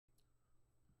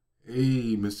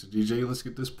Hey, Mr. DJ, let's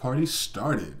get this party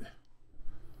started.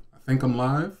 I think I'm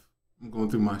live. I'm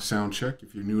going through my sound check.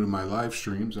 If you're new to my live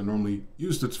streams, I normally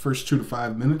use the first 2 to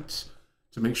 5 minutes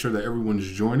to make sure that everyone's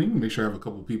joining. Make sure I have a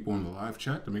couple people in the live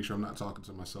chat to make sure I'm not talking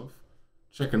to myself.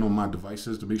 Checking on my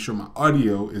devices to make sure my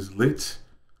audio is lit.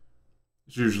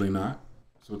 It's usually not,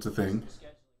 so it's a thing.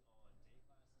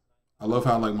 I love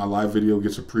how like my live video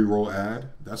gets a pre-roll ad.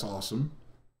 That's awesome.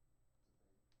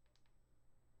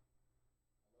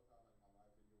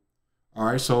 All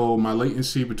right, so my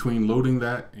latency between loading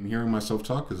that and hearing myself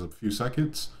talk is a few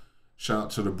seconds. Shout out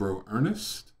to the bro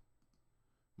Ernest.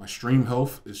 My stream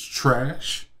health is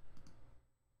trash,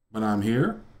 but I'm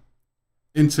here.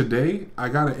 And today, I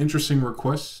got an interesting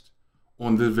request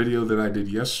on the video that I did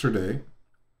yesterday.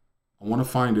 I want to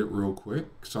find it real quick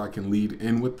so I can lead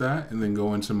in with that and then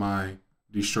go into my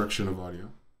destruction of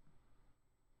audio.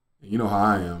 And you know how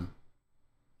I am.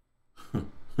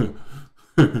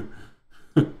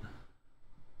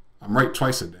 I'm right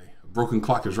twice a day. A broken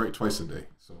clock is right twice a day.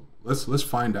 So let's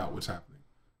find out what's happening.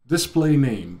 Display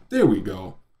name. There we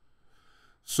go.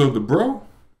 So the bro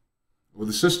or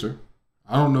the sister,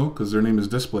 I don't know because their name is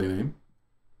display name.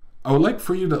 I would like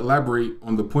for you to elaborate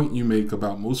on the point you make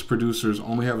about most producers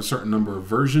only have a certain number of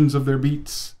versions of their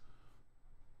beats.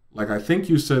 Like I think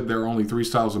you said there are only 3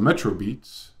 styles of Metro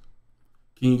beats.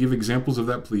 Can you give examples of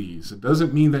that, please? It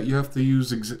doesn't mean that you have to use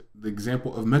the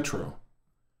example of Metro.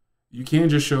 You can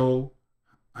just show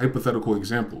hypothetical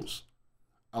examples.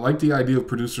 I like the idea of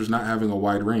producers not having a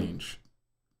wide range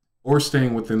or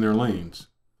staying within their lanes.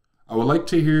 I would like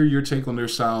to hear your take on their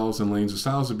styles and lanes of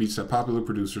styles of beats that popular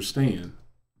producers stay in.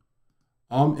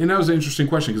 And that was an interesting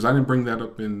question because I didn't bring that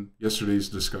up in yesterday's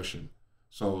discussion.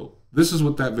 So this is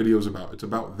what that video is about. It's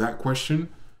about that question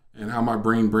and how my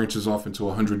brain branches off into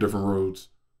 100 different roads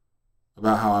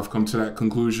about how I've come to that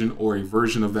conclusion or a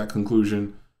version of that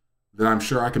conclusion that I'm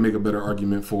sure I can make a better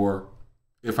argument for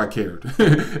if I cared.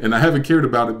 And I haven't cared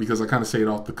about it because I kind of say it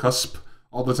off the cusp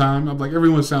all the time. I'm like,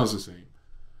 everyone sounds the same.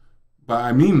 But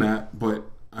I mean that, but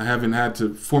I haven't had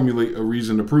to formulate a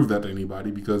reason to prove that to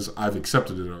anybody because I've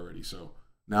accepted it already. So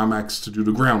now I'm asked to do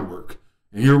the groundwork.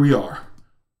 And here we are.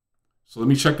 So let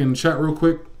me check in chat real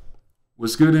quick.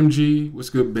 What's good, MG? What's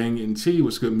good, Bang NT?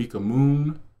 What's good, Mika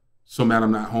Moon? So mad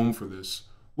I'm not home for this.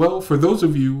 Well, for those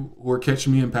of you who are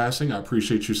catching me in passing, I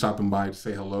appreciate you stopping by to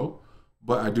say hello.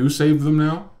 But I do save them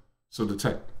now. So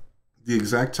the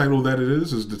exact title that it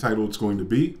is the title it's going to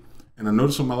be. And I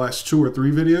noticed on my last 2 or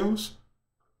 3 videos,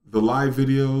 the live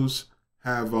videos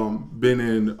have been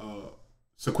in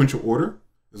sequential order.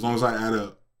 As long as I add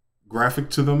a graphic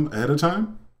to them ahead of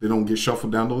time, they don't get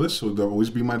shuffled down the list. So they'll always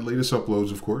be my latest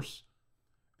uploads, of course.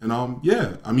 And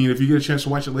yeah, I mean, if you get a chance to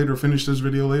watch it later, finish this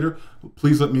video later,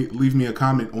 please leave me a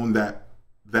comment on that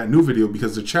new video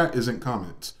because the chat isn't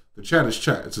comments. The chat is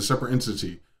chat. It's a separate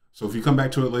entity. So if you come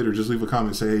back to it later, just leave a comment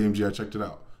and say, hey, MG, I checked it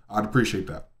out. I'd appreciate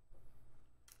that.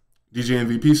 DJ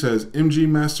MVP says, MG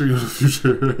Master, you're the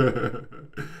future.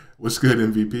 What's good,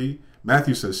 MVP?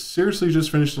 Matthew says, seriously, just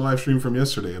finished the live stream from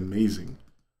yesterday. Amazing.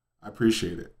 I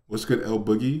appreciate it. What's good, L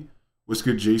Boogie? What's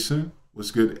good, Jason?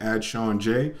 What's good, Ad Sean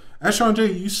J? Ad Sean J,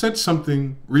 you said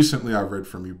something recently I read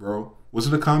from you, bro. Was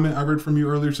it a comment I read from you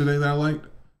earlier today that I liked?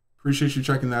 Appreciate you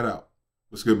checking that out.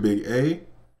 What's good, Big A?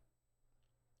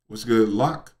 What's good,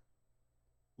 Locke?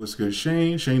 What's good,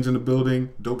 Shane? Shane's in the building.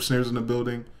 Dope Snare's in the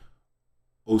building.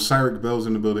 Osiris Bell's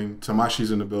in the building.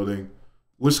 Tamashi's in the building.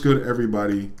 What's good,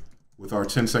 everybody, with our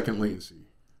 10-second latency?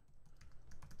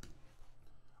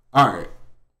 All right.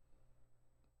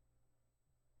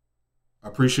 I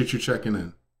appreciate you checking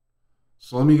in.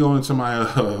 So let me go into my,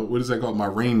 what is that called? My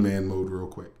Rain Man mode real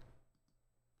quick.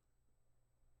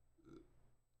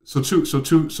 So two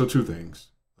things.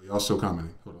 Y'all still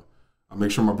commenting. Hold on. I'll make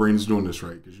sure my brain is doing this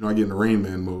right. Because you know I get in the Rain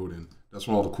Man mode and that's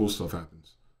when all the cool stuff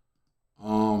happens.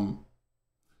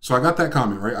 So I got that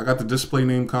comment, right? I got the display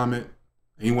name comment.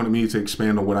 And he wanted me to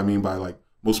expand on what I mean by like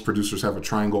most producers have a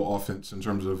triangle offense in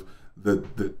terms of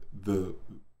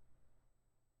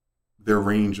their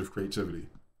range of creativity.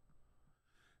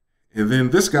 And then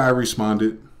this guy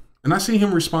responded, and I see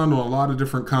him respond on a lot of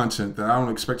different content that I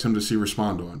don't expect him to see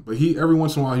respond on. But every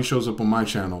once in a while he shows up on my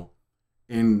channel,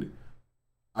 and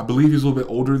I believe he's a little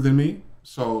bit older than me.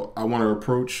 So I want to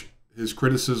approach his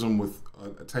criticism with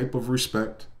a type of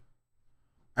respect.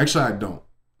 Actually, I don't.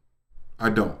 I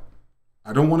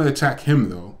don't want to attack him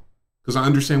though, because I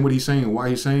understand what he's saying and why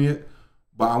he's saying it.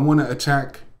 But I want to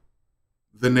attack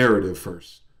the narrative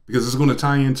first, because it's going to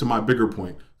tie into my bigger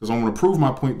point. Because I want to prove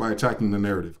my point by attacking the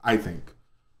narrative, I think.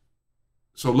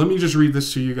 So let me just read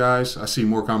this to you guys. I see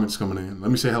more comments coming in.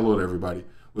 Let me say hello to everybody.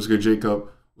 What's good, Jacob?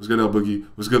 What's good, El Boogie?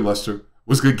 What's good, Lester?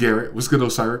 What's good, Garrett? What's good,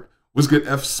 Osiris? What's good,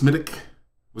 F. Smithick?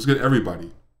 What's good,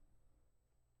 everybody?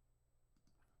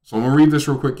 So I'm going to read this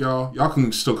real quick, y'all. Y'all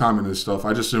can still comment this stuff.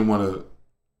 I just didn't want to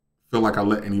feel like I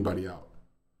let anybody out.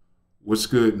 What's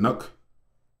good, Nuck?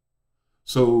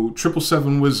 So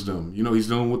 777 Wisdom, you know, he's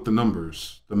dealing with the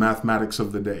numbers, the mathematics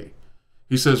of the day.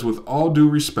 He says, with all due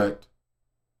respect,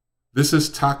 this is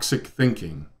toxic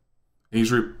thinking. And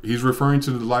he's referring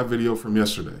to the live video from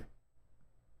yesterday.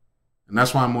 And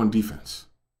that's why I'm on defense.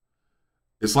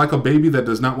 It's like a baby that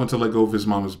does not want to let go of his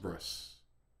mama's breasts.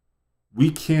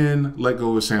 We can let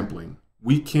go of sampling.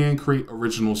 We can create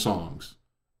original songs.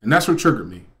 And that's what triggered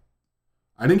me.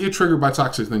 I didn't get triggered by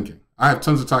toxic thinking. I have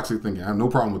tons of toxic thinking. I have no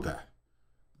problem with that.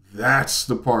 That's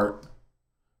the part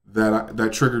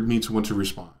that triggered me to want to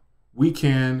respond. We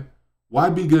can. Why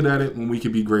be good at it when we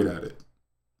can be great at it?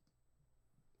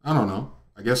 I don't know.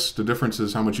 I guess the difference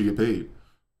is how much you get paid.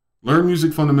 Learn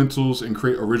music fundamentals and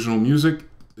create original music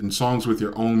and songs with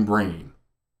your own brain.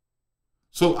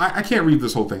 So I can't read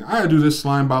this whole thing. I gotta do this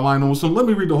line by line. So let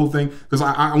me read the whole thing because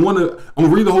I'm gonna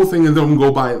read the whole thing and then I'm gonna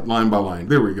go by line by line.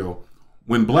 There we go.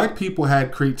 When black people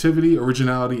had creativity,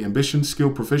 originality, ambition,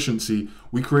 skill, proficiency,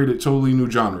 we created totally new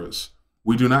genres.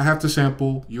 We do not have to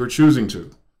sample, you're choosing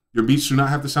to. Your beats do not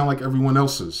have to sound like everyone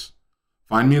else's.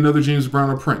 Find me another James Brown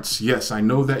or Prince. Yes, I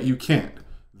know that you can't.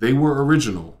 They were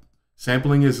original.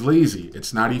 Sampling is lazy.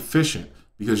 It's not efficient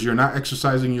because you're not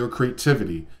exercising your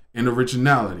creativity and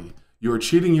originality. You are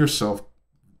cheating yourself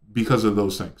because of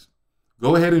those things.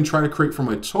 Go ahead and try to create from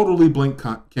a totally blank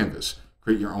canvas.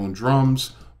 Create your own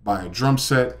drums, buy a drum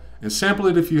set, and sample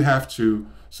it if you have to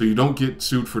so you don't get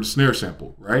sued for the snare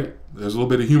sample, right? There's a little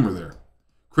bit of humor there.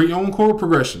 Create your own chord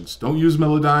progressions. Don't use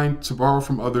Melodyne to borrow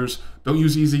from others. Don't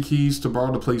use Easy Keys to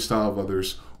borrow the play style of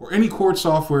others or any chord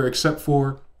software except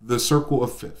for the circle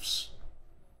of fifths.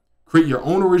 Create your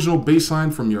own original bass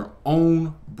line from your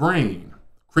own brain.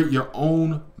 Create your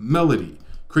own melody.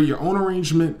 Create your own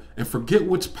arrangement and forget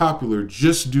what's popular.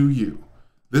 Just do you.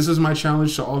 This is my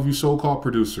challenge to all of you so-called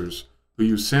producers who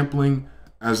use sampling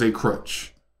as a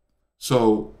crutch.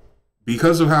 So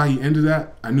because of how he ended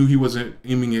that, I knew he wasn't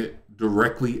aiming it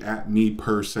directly at me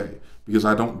per se, because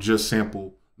I don't just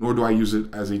sample, nor do I use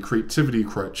it as a creativity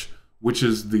crutch, which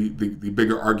is the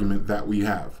bigger argument that we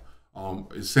have.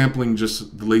 Is sampling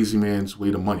just the lazy man's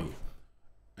way to money?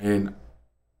 And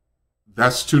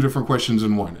that's two different questions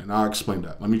in one, and I'll explain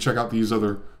that. Let me check out these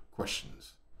other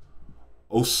questions.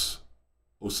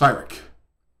 Osiric.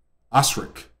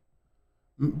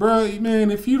 Bruh, man,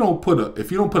 if you don't put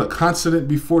a consonant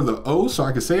before the O so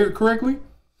I can say it correctly.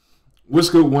 What's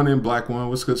good, one in black one?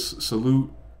 What's good?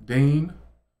 Salute Dane.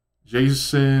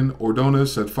 Jason Ordona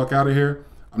said, fuck out of here.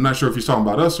 I'm not sure if he's talking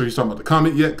about us or he's talking about the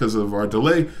comment yet because of our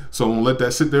delay. So I'm going to let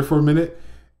that sit there for a minute.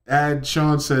 Ad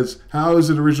Sean says, how is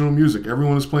it original music?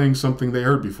 Everyone is playing something they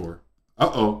heard before.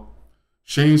 Uh-oh.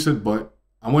 Shane said, but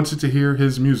I wanted to hear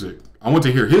his music. I want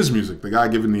to hear his music, the guy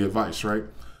giving the advice, right?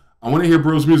 I want to hear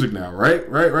bro's music now, right?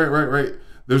 Right.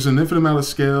 There's an infinite amount of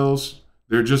scales.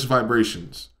 They're just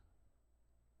vibrations.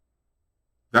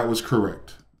 That was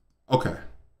correct. Okay.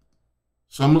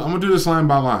 So I'm going to do this line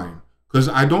by line because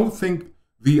I don't think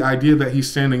the idea that he's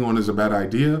standing on is a bad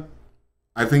idea.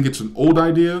 I think it's an old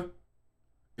idea.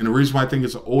 And the reason why I think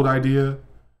it's an old idea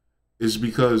is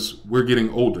because we're getting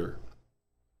older.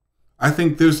 I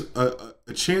think there's a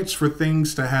chance for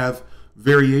things to have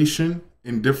variation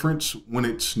and difference when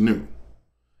it's new.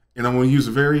 And I'm going to use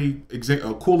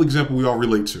a cool example we all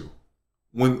relate to.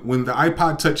 When the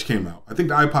iPod Touch came out, I think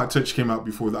the iPod Touch came out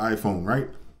before the iPhone, right?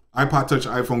 iPod Touch,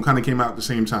 iPhone kind of came out at the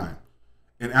same time.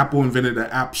 And Apple invented an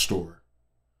app store.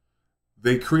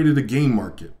 They created a game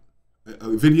market, a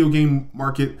video game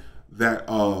market that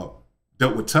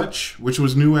dealt with touch, which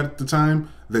was new at the time,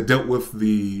 that dealt with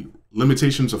the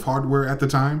limitations of hardware at the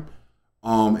time,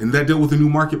 and that dealt with a new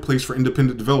marketplace for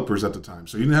independent developers at the time.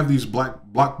 So you didn't have these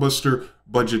blockbuster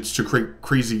budgets to create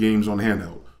crazy games on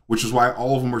handheld, which is why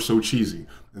all of them are so cheesy.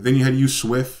 And then you had to use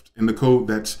Swift in the code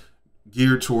that's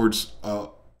geared towards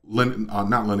not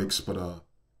Linux, but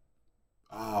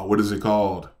what is it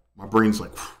called? My brain's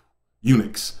like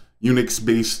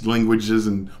Unix-based languages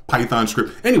and Python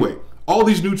script. Anyway, all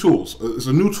these new tools. It's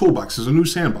a new toolbox. It's a new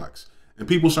sandbox. And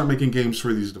people start making games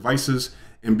for these devices.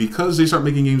 And because they start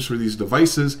making games for these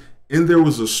devices, and there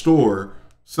was a store,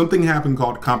 something happened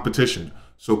called competition.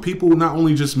 So people not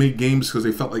only just make games because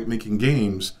they felt like making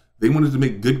games, they wanted to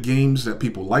make good games that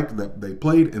people liked, that they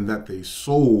played, and that they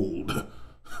sold.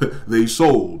 They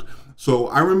sold. So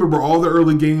I remember all the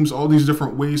early games, all these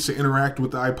different ways to interact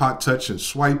with the iPod Touch and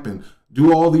swipe and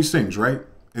do all these things, right?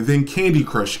 And then Candy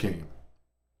Crush came.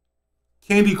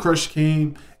 Candy Crush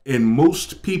came And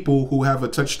most people who have a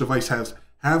touch device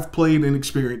have played and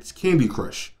experienced Candy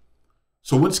Crush.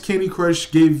 So once Candy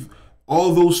Crush gave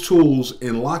all those tools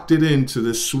and locked it into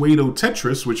this pseudo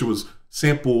Tetris, which it was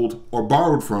sampled or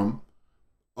borrowed from,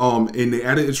 and they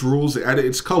added its rules, they added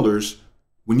its colors.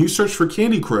 When you search for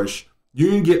Candy Crush, you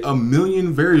can get a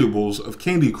million variables of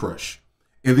Candy Crush.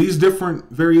 And these different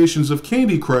variations of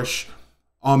Candy Crush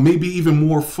may be even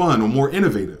more fun or more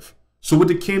innovative. So what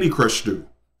did Candy Crush do?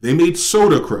 They made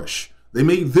Soda Crush. They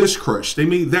made this Crush. They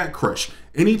made that Crush.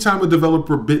 Anytime a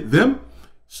developer bit them,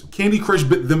 Candy Crush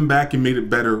bit them back and made it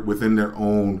better within their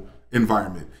own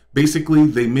environment. Basically,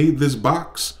 they made this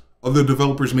box. Other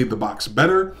developers made the box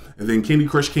better. And then Candy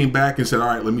Crush came back and said, all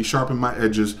right, let me sharpen my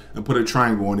edges and put a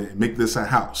triangle on it and make this a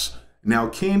house. Now,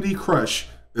 Candy Crush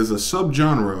is a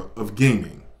subgenre of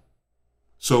gaming.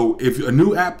 So if a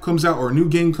new app comes out or a new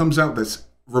game comes out that's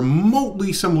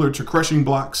remotely similar to crushing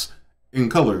blocks in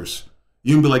colors,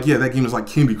 you can be like, yeah, that game is like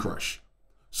Candy Crush.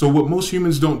 So what most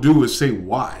humans don't do is say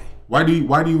why. Why do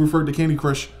you refer to Candy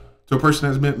Crush to a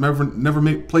person that's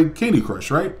never played Candy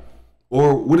Crush, right?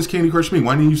 Or what does Candy Crush mean?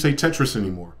 Why didn't you say Tetris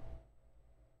anymore?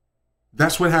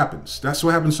 That's what happens. That's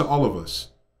what happens to all of us.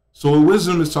 So what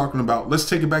Wisdom is talking about, let's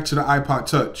take it back to the iPod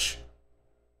Touch,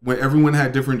 when everyone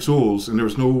had different tools and there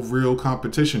was no real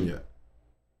competition yet.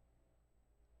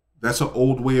 That's an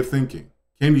old way of thinking.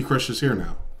 Candy Crush is here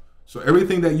now. So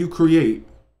everything that you create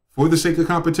for the sake of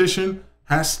competition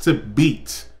has to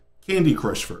beat Candy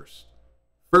Crush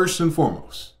first and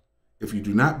foremost. If you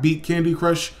do not beat Candy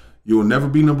Crush, you will never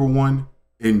be number one.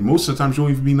 And most of the times you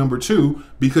won't even be number two,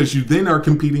 because you then are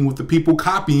competing with the people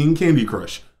copying Candy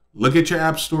Crush. Look at your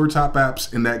App Store top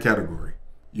apps in that category.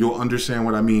 You'll understand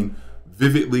what I mean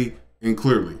vividly and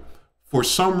clearly. For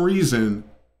some reason,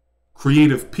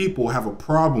 creative people have a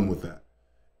problem with that.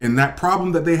 And that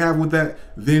problem that they have with that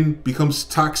then becomes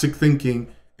toxic thinking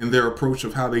in their approach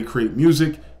of how they create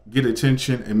music, get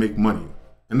attention, and make money.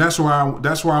 And that's where I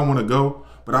want to go.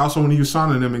 But I also want to use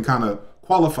Sononym and kind of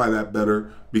qualify that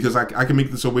better, because I can make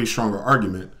this a way stronger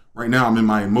argument. Right now, I'm in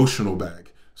my emotional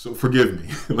bag. So forgive me.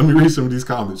 Let me read some of these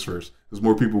comments first, because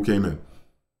more people came in.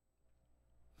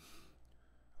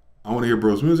 I want to hear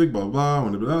bro's music, blah, blah,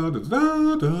 blah. The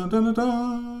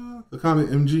comment,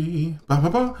 MG, blah, blah,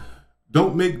 blah.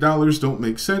 Don't make dollars, don't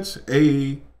make sense.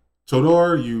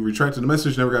 Todor, you retracted the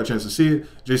message, never got a chance to see it.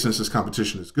 Jason says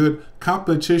competition is good.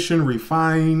 Competition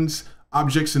refines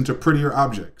objects into prettier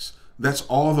objects. That's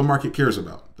all the market cares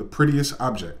about, the prettiest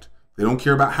object. They don't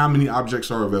care about how many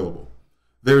objects are available.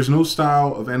 There's no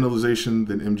style of analyzation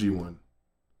than MG1.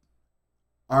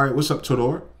 All right, what's up,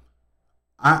 Todor?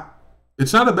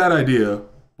 It's not a bad idea,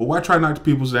 but why try to knock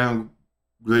people's down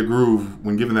their groove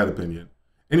when giving that opinion?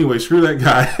 Anyway, screw that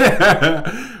guy.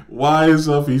 Why is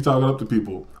he's talking up to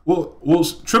people? Well,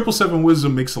 777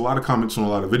 Wisdom makes a lot of comments on a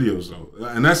lot of videos, though.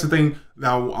 And that's the thing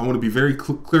that I want to be very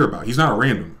clear about. He's not a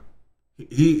random.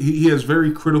 He has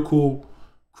very critical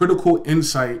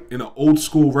insight into old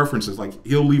school references. Like,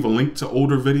 he'll leave a link to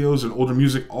older videos and older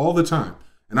music all the time.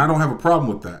 And I don't have a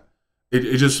problem with that.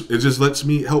 It just lets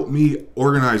me help me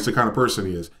organize the kind of person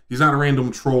he is. He's not a random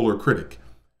troll or critic.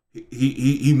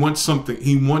 He wants something.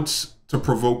 He wants to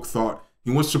provoke thought.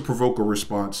 He wants to provoke a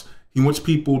response. He wants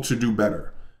people to do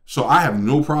better. So I have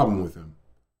no problem with him.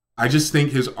 I just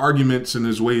think his arguments and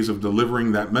his ways of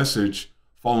delivering that message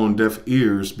fall on deaf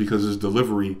ears, because his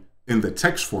delivery in the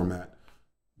text format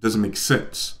doesn't make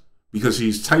sense, because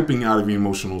he's typing out of the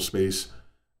emotional space,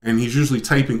 and he's usually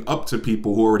typing up to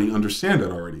people who already understand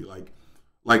it already.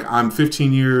 Like I'm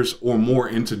 15 years or more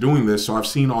into doing this, so I've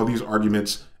seen all these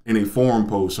arguments in a forum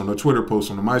post, on a Twitter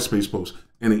post, on a MySpace post,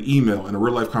 in an email, in a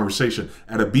real life conversation,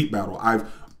 at a beat battle.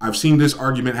 I've seen this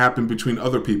argument happen between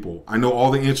other people. I know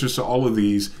all the answers to all of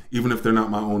these, even if they're not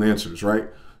my own answers, right?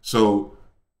 So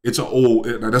that's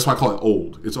why I call it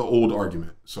old. It's an old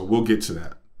argument. So we'll get to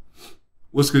that.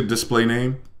 What's good, display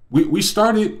name? We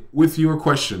started with your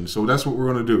question, so that's what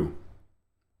we're gonna do.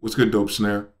 What's good, Dope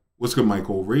Snare? What's good,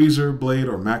 Michael? Razer Blade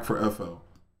or Mac for FL?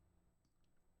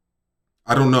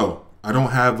 I don't know. I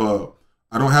don't have a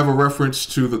reference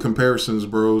to the comparisons,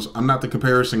 bros. I'm not the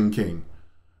comparison king.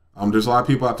 There's a lot of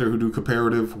people out there who do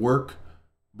comparative work,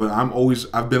 but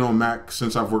I've been on Mac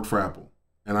since I've worked for Apple,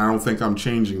 and I don't think I'm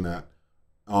changing that.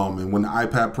 And when the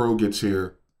iPad Pro gets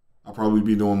here, I'll probably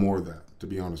be doing more of that, to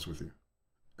be honest with you.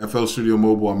 FL Studio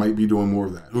Mobile, I might be doing more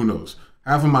of that. Who knows?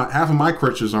 Half of my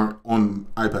crutches aren't on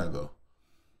iPad though.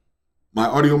 My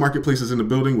audio marketplace is in the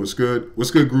building. What's good?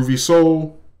 What's good, Groovy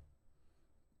Soul?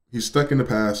 He's stuck in the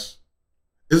past.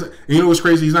 You know what's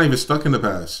crazy? He's not even stuck in the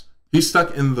past. He's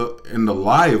stuck in the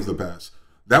lie of the past.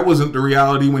 That wasn't the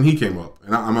reality when he came up.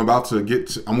 And I'm about to I'm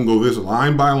going to go this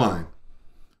line by line.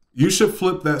 You should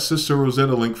flip that Sister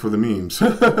Rosetta link for the memes.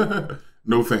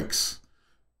 No thanks.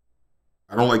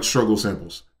 I don't like struggle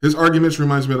samples. His arguments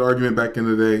reminds me of the argument back in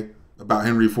the day about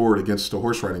Henry Ford against the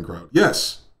horse riding crowd.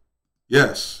 Yes.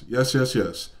 Yes. Yes, yes,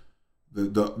 yes.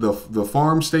 The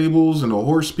farm stables and the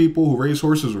horse people who raise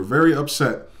horses were very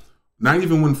upset. Not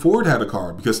even when Ford had a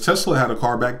car, because Tesla had a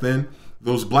car back then.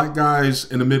 Those black guys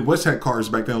in the Midwest had cars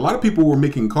back then. A lot of people were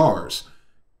making cars.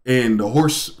 And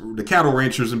the cattle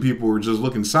ranchers and people were just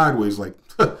looking sideways like,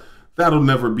 that'll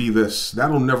never be this.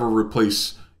 That'll never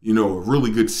replace, a really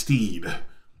good steed.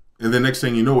 And then next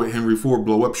thing you know it, Henry Ford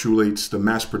blow-up-shulates the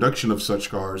mass production of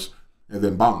such cars, and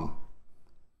then bang.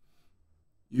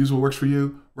 Use what works for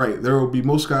you. Right, there will be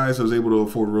most guys that was able to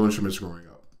afford real instruments growing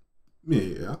up.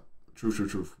 Yeah.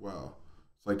 Truth. Wow.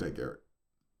 It's like that, Garrett.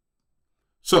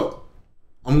 So,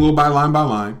 I'm going to go by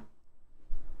line.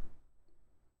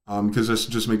 Because this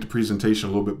just make the presentation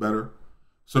a little bit better.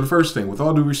 So the first thing, with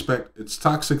all due respect, it's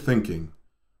toxic thinking.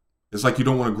 It's like you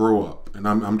don't want to grow up. And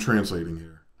I'm translating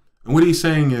here. And what he's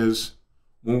saying is,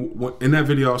 in that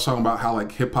video, I was talking about how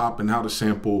like hip hop and how to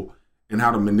sample and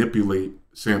how to manipulate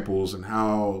samples and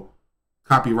how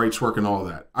copyrights work and all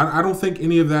that. I don't think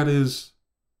any of that is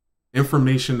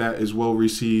information that is well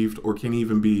received or can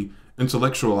even be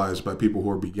intellectualized by people who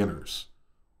are beginners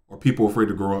or people afraid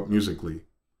to grow up musically.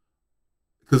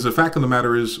 Because the fact of the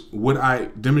matter is, what I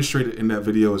demonstrated in that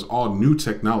video is all new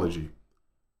technology.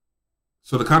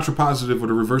 So the contrapositive or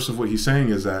the reverse of what he's saying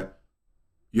is that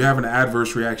you have an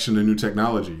adverse reaction to new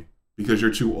technology because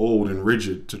you're too old and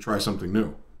rigid to try something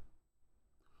new.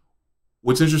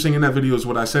 What's interesting in that video is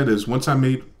what I said is once I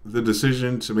made the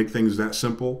decision to make things that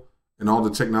simple and all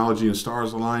the technology and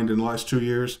stars aligned in the last 2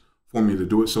 years for me to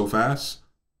do it so fast,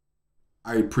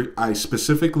 I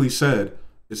specifically said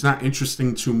it's not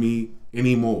interesting to me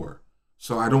anymore.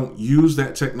 So I don't use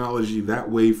that technology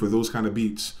that way for those kind of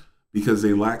beats because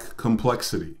they lack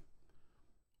complexity.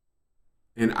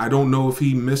 And I don't know if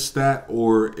he missed that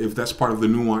or if that's part of the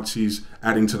nuance he's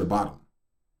adding to the bottom.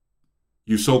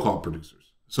 You so-called producers.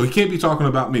 So he can't be talking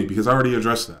about me because I already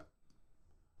addressed that.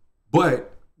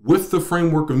 But with the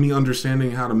framework of me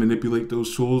understanding how to manipulate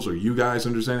those tools, or you guys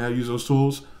understand how to use those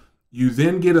tools, you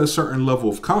then get a certain level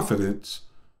of confidence,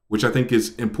 which I think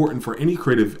is important for any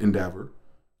creative endeavor,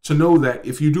 to know that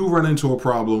if you do run into a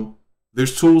problem,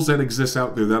 there's tools that exist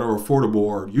out there that are affordable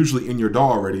or usually in your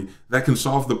DAW already that can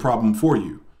solve the problem for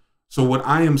you. So what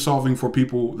I am solving for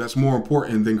people that's more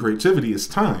important than creativity is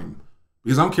time.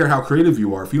 Because I don't care how creative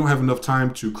you are. If you don't have enough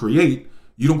time to create,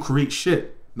 you don't create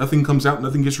shit. Nothing comes out,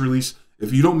 nothing gets released.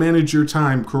 If you don't manage your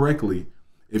time correctly,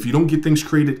 if you don't get things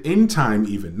created in time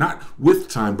even, not with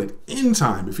time, but in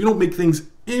time, if you don't make things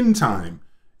in time,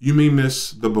 you may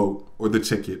miss the boat or the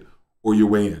ticket or your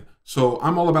way in. So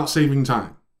I'm all about saving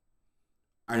time.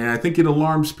 And I think it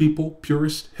alarms people,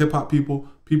 purists, hip hop people,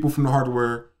 people from the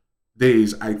hardware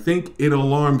days. I think it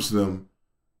alarms them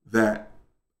that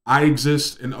I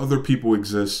exist and other people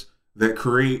exist that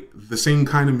create the same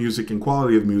kind of music and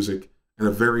quality of music in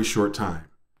a very short time.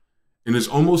 And it's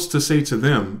almost to say to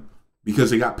them,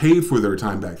 because they got paid for their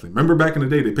time back then. Remember back in the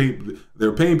day, they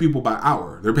were paying people by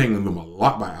hour. They're paying them a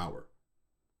lot by hour.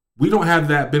 We don't have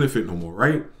that benefit no more,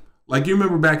 right? Like you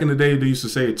remember back in the day, they used to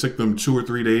say it took them 2 or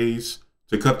 3 days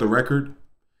to cut the record.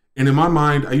 And in my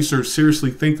mind, I used to seriously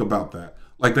think about that.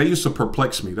 Like that used to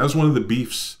perplex me. That was one of the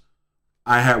beefs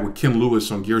I had with Ken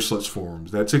Lewis on Gear Sluts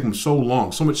forums. That took them so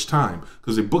long, so much time,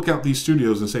 because they book out these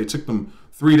studios and say it took them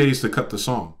 3 days to cut the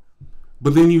song.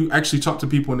 But then you actually talk to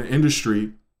people in the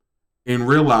industry and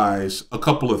realize a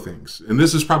couple of things. And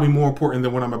this is probably more important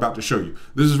than what I'm about to show you.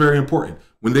 This is very important.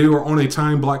 When they were on a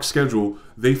time block schedule,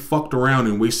 they fucked around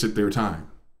and wasted their time.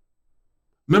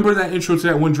 Remember that intro to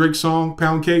that one Drake song,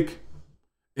 Pound Cake?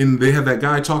 And they had that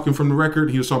guy talking from the record.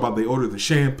 He was talking about they order the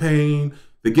champagne,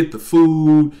 they get the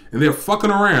food, and they're fucking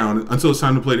around until it's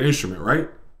time to play the instrument, right?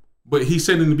 But he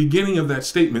said in the beginning of that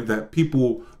statement that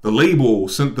people, the label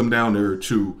sent them down there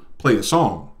to play a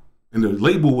song. And the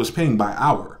label was paying by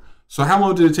hour. So how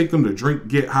long did it take them to drink,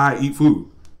 get high, eat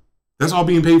food? That's all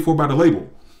being paid for by the label.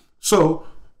 So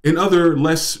in other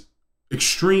less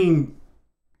extreme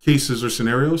cases or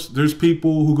scenarios, there's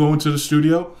people who go into the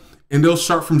studio and they'll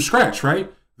start from scratch, right?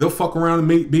 They'll fuck around and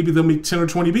maybe they'll make 10 or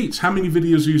 20 beats. How many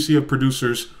videos do you see of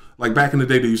producers, like back in the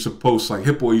day they used to post, like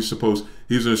Hit Boy used to post,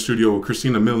 he was in a studio with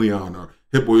Christina Milian, or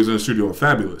Hit Boy was in a studio with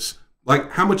Fabulous.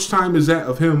 Like how much time is that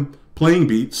of him playing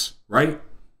beats, right?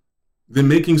 Then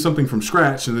making something from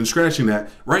scratch and then scratching that,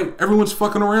 right? Everyone's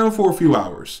fucking around for a few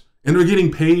hours and they're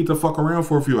getting paid to fuck around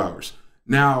for a few hours.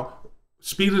 Now,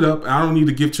 speed it up. I don't need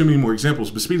to give too many more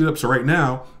examples, but speed it up. So right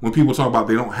now, when people talk about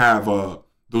they don't have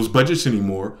those budgets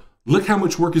anymore, look how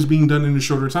much work is being done in a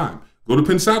shorter time. Go to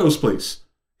Pensado's place.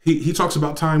 He talks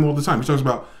about time all the time. He talks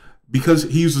about because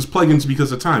he uses plugins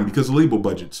because of time, because of label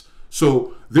budgets.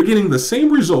 So they're getting the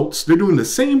same results. They're doing the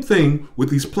same thing with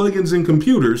these plugins and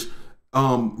computers,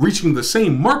 reaching the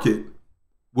same market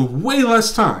with way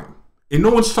less time. And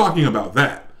no one's talking about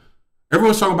that.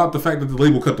 Everyone's talking about the fact that the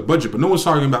label cut the budget, but no one's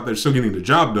talking about they're still getting the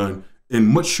job done in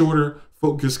much shorter,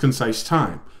 focused, concise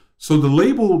time. So the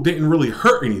label didn't really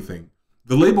hurt anything.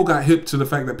 The label got hip to the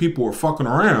fact that people were fucking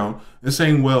around and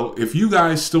saying, well, if you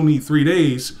guys still need 3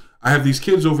 days, I have these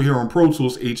kids over here on Pro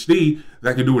Tools HD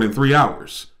that can do it in 3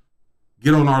 hours.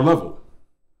 Get on our level.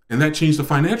 And that changed the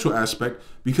financial aspect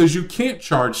because you can't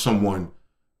charge someone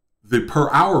the per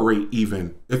hour rate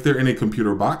even if they're in a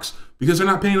computer box because they're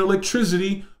not paying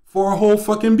electricity for a whole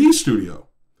fucking B studio.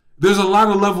 There's a lot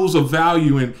of levels of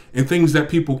value in things that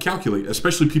people calculate,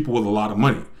 especially people with a lot of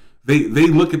money. They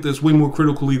look at this way more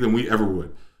critically than we ever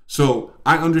would. So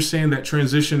I understand that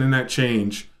transition and that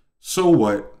change. So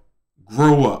what?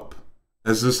 Grow up,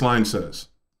 as this line says.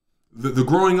 The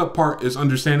growing up part is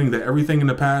understanding that everything in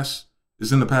the past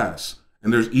is in the past.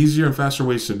 And there's easier and faster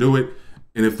ways to do it.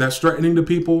 And if that's threatening to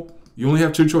people, you only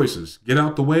have 2 choices. Get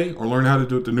out the way or learn how to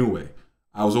do it the new way.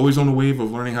 I was always on the wave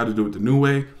of learning how to do it the new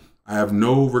way. I have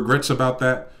no regrets about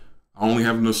that. I only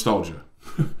have nostalgia.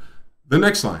 The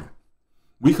next line.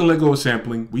 We can let go of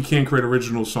sampling. We can create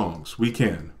original songs. We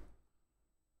can.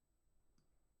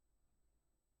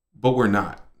 But we're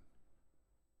not.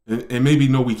 And maybe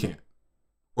no, we can't.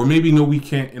 Or maybe no, we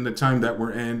can't in the time that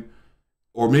we're in.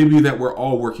 Or maybe that we're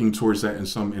all working towards that in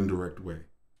some indirect way.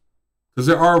 Because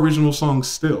there are original songs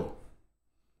still.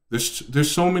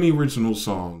 There's so many original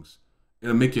songs.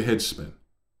 It'll make your head spin.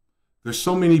 There's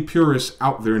so many purists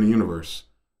out there in the universe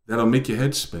that'll make your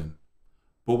head spin.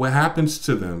 But what happens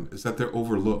to them is that they're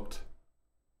overlooked.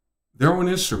 They're on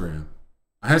Instagram.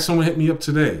 I had someone hit me up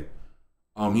today.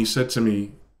 He said to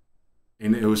me,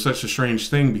 and it was such a strange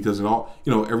thing because it all,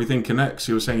 everything connects.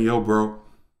 He was saying, yo, bro,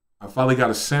 I finally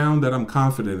got a sound that I'm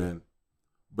confident in,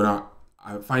 but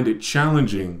I find it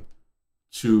challenging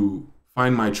to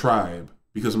find my tribe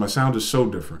because my sound is so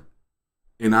different.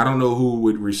 And I don't know who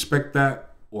would respect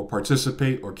that or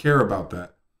participate or care about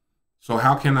that. So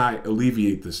how can I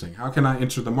alleviate this thing? How can I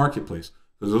enter the marketplace?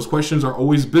 Because those questions are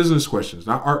always business questions,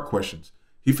 not art questions.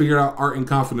 He figured out art and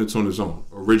confidence on his own,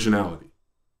 originality.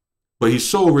 But he's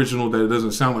so original that it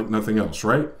doesn't sound like nothing else,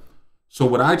 right? So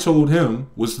what I told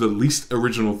him was the least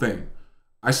original thing.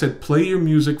 I said, play your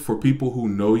music for people who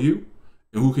know you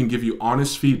and who can give you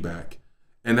honest feedback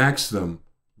and ask them,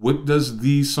 what does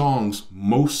these songs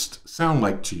most sound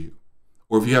like to you?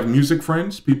 Or if you have music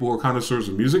friends, people who are connoisseurs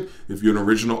of music, if you're an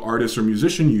original artist or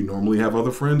musician, you normally have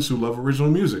other friends who love original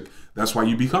music. That's why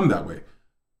you become that way.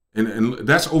 And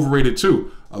that's overrated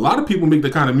too. A lot of people make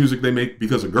the kind of music they make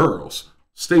because of girls.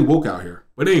 Stay woke out here.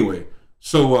 But anyway,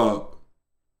 so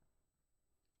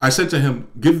I said to him,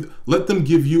 let them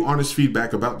give you honest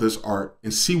feedback about this art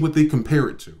and see what they compare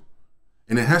it to.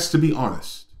 And it has to be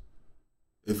honest.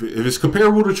 If it's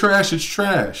comparable to trash, it's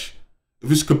trash.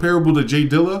 If it's comparable to Jay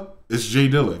Dilla, it's Jay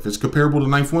Dilla. If it's comparable to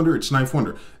Knife Wonder, it's Knife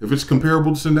Wonder. If it's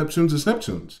comparable to Neptunes, it's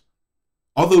Neptunes.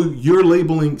 Although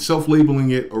you're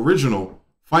self-labeling it original,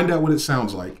 find out what it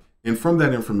sounds like. And from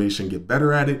that information, get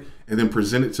better at it and then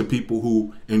present it to people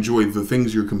who enjoy the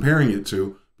things you're comparing it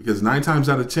to. Because 9 times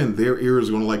out of 10, their ears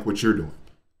are going to like what you're doing,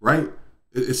 right?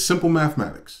 It's simple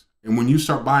mathematics. And when you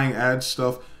start buying ad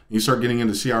stuff and you start getting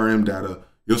into CRM data,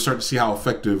 you'll start to see how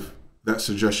effective that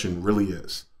suggestion really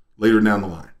is later down the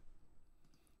line.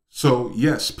 So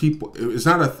yes, people, it's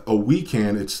not a we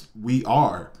can, it's we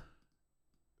are.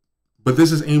 But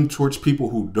this is aimed towards people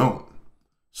who don't.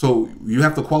 So you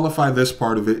have to qualify this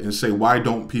part of it and say, why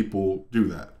don't people do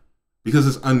that? Because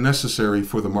it's unnecessary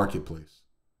for the marketplace.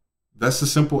 That's the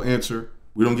simple answer.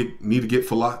 We don't need to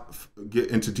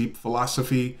get into deep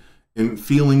philosophy and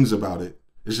feelings about it.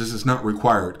 It's just it's not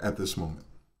required at this moment.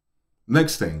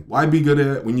 Next thing, why be good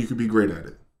at it when you could be great at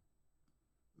it?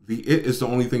 It is the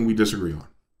only thing we disagree on.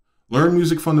 Learn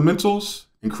music fundamentals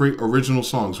and create original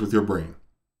songs with your brain.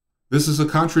 This is a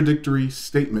contradictory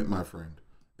statement, my friend,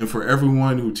 and for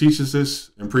everyone who teaches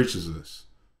this and preaches this.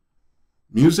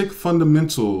 Music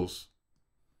fundamentals,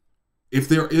 if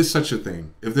there is such a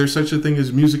thing, if there's such a thing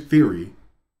as music theory,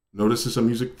 notice it's a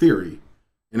music theory,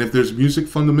 and if there's music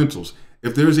fundamentals,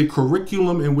 if there's a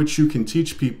curriculum in which you can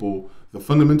teach people the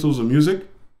fundamentals of music,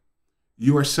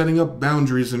 you are setting up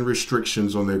boundaries and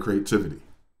restrictions on their creativity.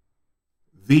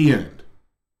 The end.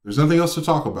 There's nothing else to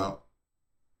talk about.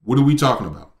 What are we talking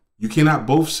about? You cannot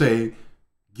both say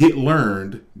get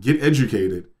learned, get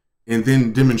educated, and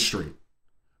then demonstrate.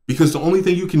 Because the only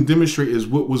thing you can demonstrate is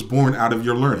what was born out of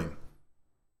your learning.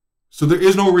 So there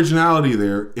is no originality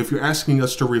there if you're asking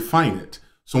us to refine it.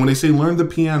 So when they say learn the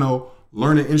piano,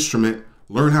 learn an instrument,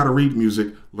 learn how to read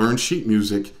music, learn sheet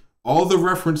music, all the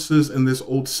references in this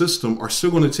old system are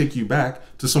still going to take you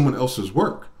back to someone else's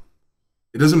work.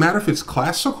 It doesn't matter if it's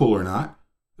classical or not.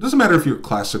 It doesn't matter if you're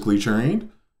classically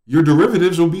trained. Your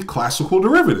derivatives will be classical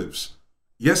derivatives.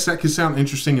 Yes, that can sound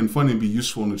interesting and fun and be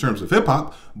useful in the terms of hip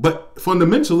hop, but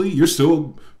fundamentally, you're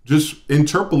still just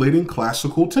interpolating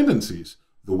classical tendencies.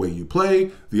 The way you play,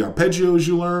 the arpeggios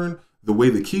you learn, the way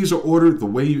the keys are ordered, the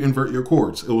way you invert your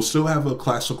chords. It will still have a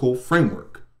classical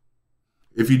framework.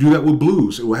 If you do that with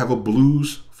blues, it will have a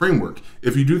blues framework.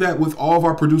 If you do that with all of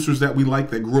our producers that we like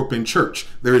that grew up in church,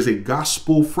 there is a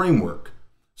gospel framework.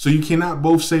 So you cannot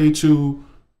both say to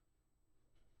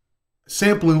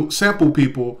sample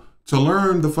people to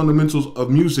learn the fundamentals of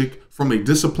music from a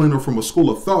discipline or from a school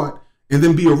of thought and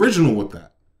then be original with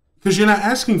that. Because you're not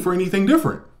asking for anything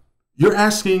different. You're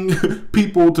asking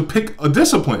people to pick a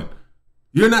discipline.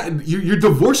 You're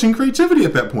divorcing creativity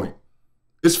at that point.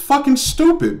 It's fucking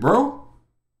stupid, bro.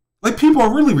 Like, people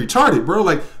are really retarded, bro.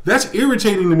 Like, that's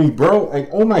irritating to me, bro. Like,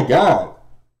 oh my God.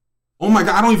 Oh my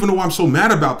God, I don't even know why I'm so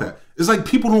mad about that. It's like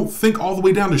people don't think all the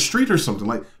way down the street or something.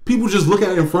 Like, people just look at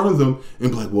it in front of them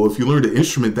and be like, well, if you learn the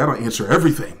instrument, that'll answer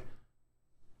everything.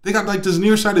 They got like this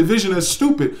nearsighted vision that's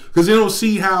stupid because they don't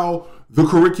see how the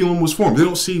curriculum was formed. They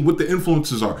don't see what the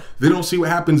influences are. They don't see what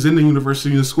happens in the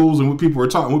university and schools and what people are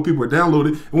taught and what people are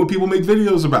downloaded and what people make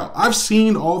videos about. I've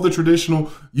seen all the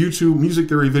traditional YouTube music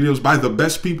theory videos by the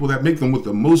best people that make them with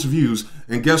the most views.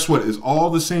 And guess what? It's all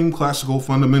the same classical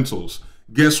fundamentals.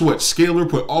 Guess what? Scalar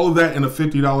put all of that in a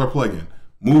 $50 plugin.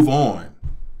 Move on.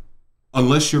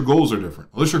 Unless your goals are different.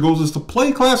 Unless your goals is to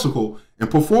play classical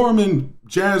and perform in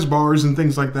jazz bars and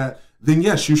things like that, then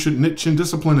yes, you should niche and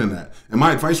discipline in that. And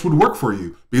my advice would work for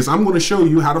you because I'm going to show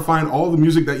you how to find all the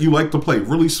music that you like to play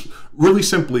really, really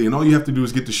simply. And all you have to do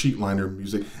is get the sheet liner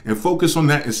music and focus on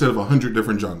that instead of 100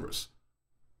 different genres.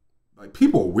 Like,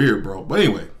 people are weird, bro. But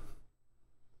anyway.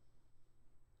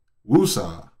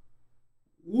 Woosah.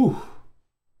 Woo.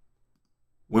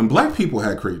 When black people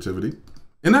had creativity,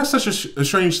 and that's such a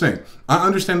strange thing. I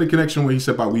understand the connection when he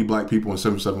said about we black people in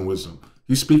 7-7 wisdom.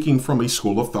 He's speaking from a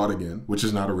school of thought again, which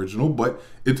is not original, but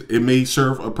it may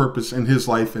serve a purpose in his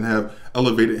life and have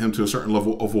elevated him to a certain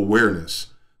level of awareness.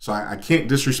 So I can't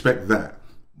disrespect that.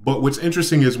 But what's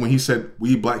interesting is when he said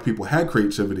we black people had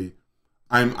creativity,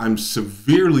 I'm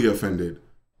severely offended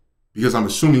because I'm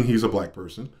assuming he's a black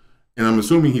person. And I'm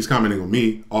assuming he's commenting on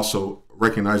me also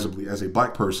recognizably as a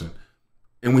black person.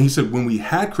 And when he said when we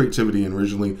had creativity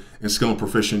originally and skill and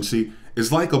proficiency,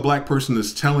 it's like a black person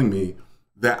is telling me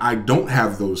that I don't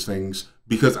have those things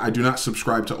because I do not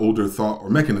subscribe to older thought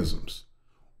or mechanisms.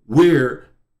 Where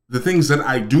the things that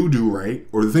I do right,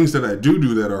 or the things that I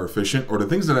do that are efficient, or the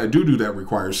things that I do that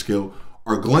require skill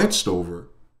are glanced over.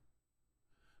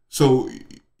 So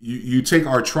you take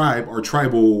our tribe, our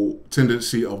tribal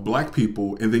tendency of black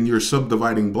people, and then you're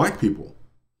subdividing black people.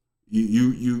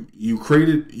 You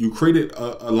created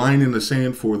a line in the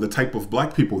sand for the type of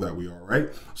black people that we are, right?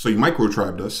 So you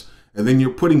micro-tribed us, and then you're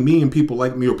putting me and people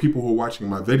like me or people who are watching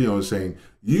my video and saying,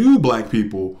 you black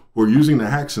people who are using the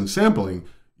hacks and sampling,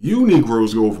 you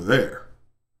Negroes go over there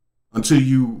until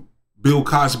you Bill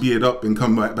Cosby it up and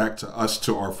come back to us,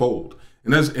 to our fold.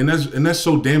 And that's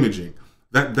so damaging.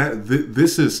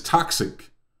 This is toxic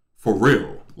for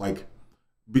real. Like,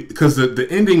 because the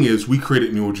ending is we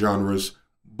created new genres.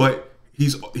 But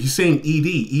he's saying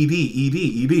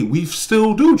ED. We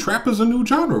still do. Trap is a new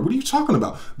genre. What are you talking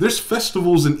about? There's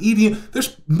festivals and EDM.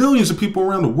 There's millions of people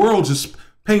around the world just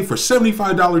paying for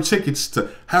 $75 tickets to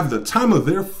have the time of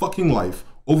their fucking life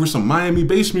over some Miami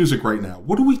bass music right now.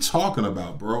 What are we talking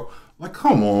about, bro? Like,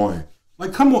 come on.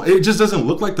 Like, come on. It just doesn't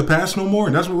look like the past no more.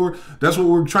 And that's what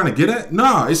we're trying to get at.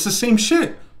 Nah, it's the same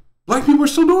shit. Black people are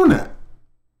still doing that.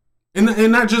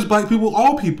 And not just black people,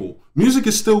 all people. Music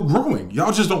is still growing.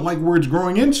 Y'all just don't like where it's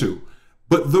growing into.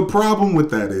 But the problem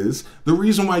with that is, the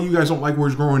reason why you guys don't like where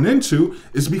it's growing into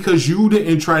is because you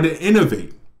didn't try to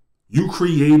innovate. You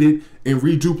created and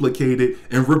reduplicated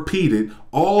and repeated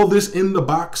all this in the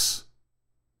box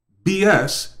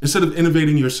BS instead of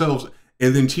innovating yourselves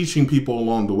and then teaching people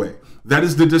along the way. That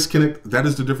is the disconnect. That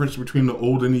is the difference between the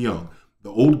old and the young. The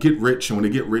old get rich, and when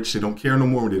they get rich, they don't care no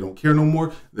more. When they don't care no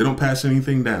more, they don't pass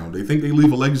anything down. They think they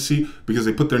leave a legacy because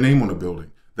they put their name on a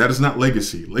building. That is not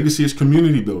legacy. Legacy is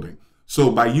community building. So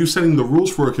by you setting the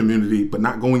rules for a community, but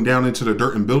not going down into the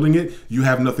dirt and building it, you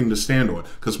have nothing to stand on.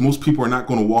 Because most people are not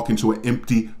going to walk into an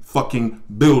empty fucking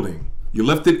building. You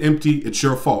left it empty. It's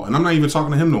your fault. And I'm not even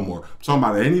talking to him no more. I'm talking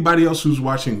about anybody else who's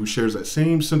watching, who shares that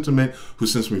same sentiment, who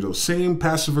sends me those same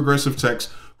passive-aggressive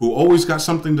texts, who always got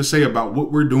something to say about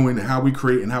what we're doing and how we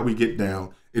create and how we get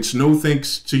down. It's no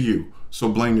thanks to you. So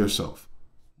blame yourself.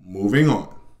 Moving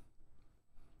on.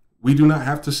 We do not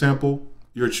have to sample.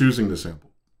 You're choosing to sample.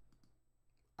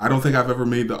 I don't think I've ever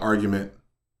made the argument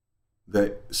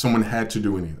that someone had to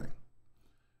do anything.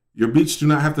 Your beats do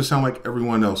not have to sound like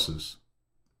everyone else's.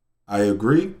 I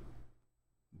agree,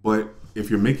 but if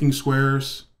you're making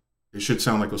squares, it should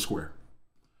sound like a square.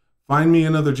 Find me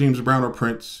another James Brown or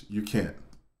Prince, you can't.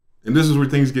 And this is where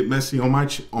things get messy on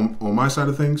my side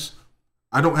of things.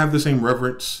 I don't have the same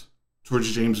reverence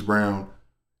towards James Brown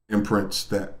and Prince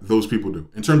that those people do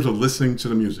in terms of listening to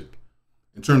the music,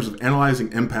 in terms of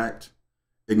analyzing impact,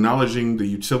 acknowledging the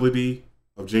utility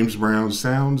of James Brown's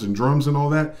sounds and drums and all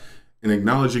that, and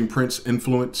acknowledging Prince's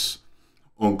influence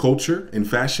on culture and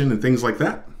fashion and things like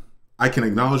that. I can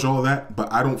acknowledge all of that,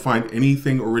 but I don't find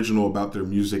anything original about their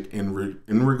music in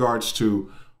regards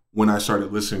to when I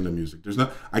started listening to music.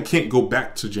 I can't go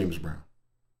back to James Brown.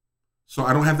 So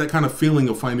I don't have that kind of feeling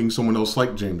of finding someone else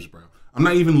like James Brown. I'm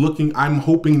not even looking, I'm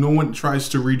hoping no one tries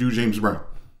to redo James Brown.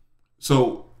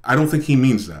 So I don't think he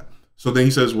means that. So then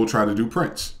he says, we'll try to do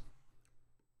Prince.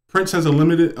 Prince has a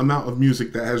limited amount of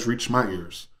music that has reached my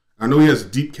ears. I know he has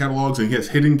deep catalogs and he has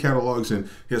hidden catalogs and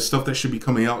he has stuff that should be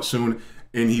coming out soon.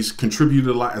 And he's contributed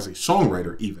a lot as a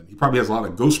songwriter even. He probably has a lot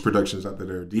of ghost productions out there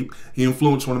that are deep. He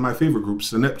influenced one of my favorite groups,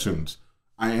 the Neptunes.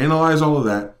 I analyze all of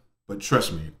that, but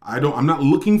trust me, I'm not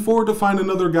looking forward to find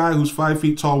another guy who's 5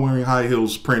 feet tall wearing high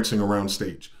heels prancing around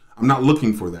stage. I'm not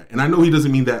looking for that. And I know he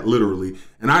doesn't mean that literally,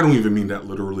 and I don't even mean that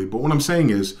literally. But what I'm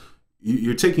saying is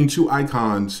you're taking two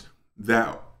icons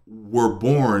that were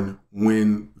born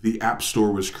when the App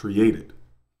Store was created.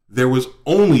 There was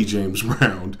only James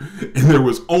Brown, and there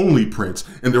was only Prince,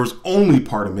 and there was only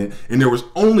Parliament, and there was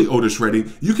only Otis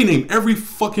Redding. You can name every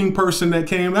fucking person that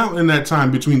came out in that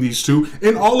time between these two,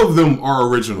 and all of them are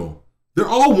original. They're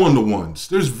all one-to-ones.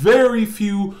 There's very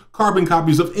few carbon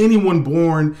copies of anyone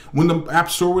born when the App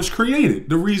Store was created.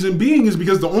 The reason being is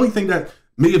because the only thing that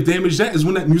may have damaged that is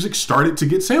when that music started to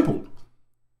get sampled.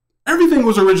 Everything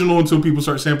was original until people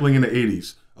started sampling in the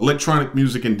 80s. Electronic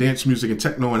music and dance music and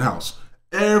techno and house.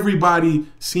 Everybody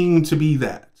seemed to be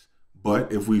that.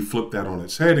 But if we flip that on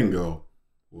its head and go,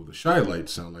 well, the Shy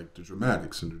Lights sound like the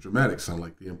Dramatics, and the Dramatics sound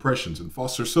like the Impressions, and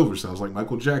Foster Silver sounds like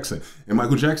Michael Jackson, and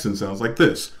Michael Jackson sounds like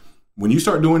this. When you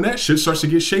start doing that, shit starts to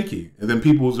get shaky. And then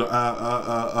people, they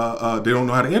don't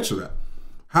know how to answer that.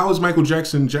 How is Michael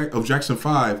Jackson of Jackson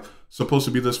 5 supposed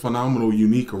to be this phenomenal,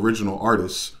 unique, original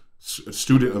artist, a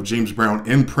student of James Brown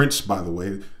and Prince, by the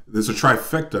way? There's a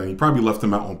trifecta, and he probably left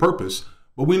them out on purpose.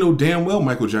 But we know damn well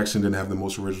Michael Jackson didn't have the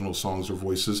most original songs or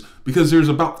voices because there's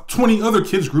about 20 other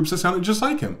kids groups that sounded just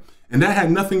like him. And that had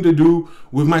nothing to do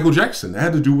with Michael Jackson. That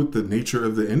had to do with the nature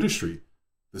of the industry.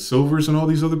 The Silvers and all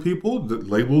these other people, the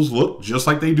labels look just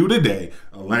like they do today.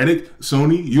 Atlantic,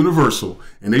 Sony, Universal.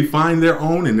 And they find their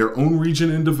own in their own region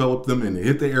and develop them, and they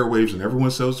hit the airwaves and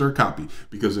everyone sells their copy.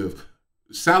 Because if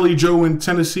Sally Joe in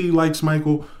Tennessee likes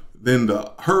Michael, then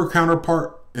her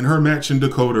counterpart in her match in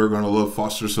Dakota are going to love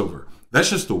Foster Silver. That's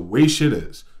just the way shit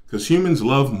is. Because humans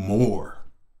love more.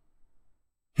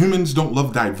 Humans don't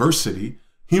love diversity.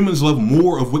 Humans love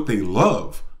more of what they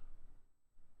love.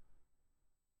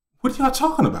 What are y'all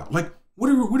talking about? Like, what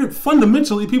are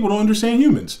fundamentally people don't understand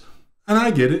humans? And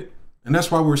I get it. And that's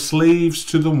why we're slaves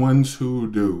to the ones who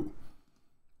do.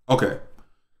 Okay.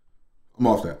 I'm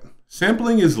off that.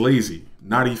 Sampling is lazy,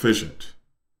 not efficient.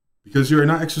 Because you're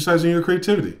not exercising your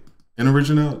creativity and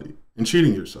originality and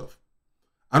cheating yourself.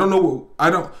 I don't know.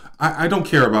 I don't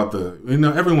care about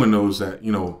everyone knows that,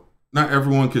 not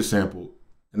everyone can sample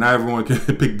and not everyone can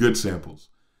pick good samples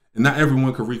and not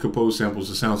everyone can recompose samples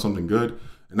to sound something good.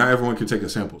 And not everyone can take a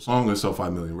sample song and sell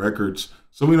 5 million records.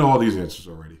 So we know all these answers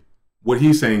already. What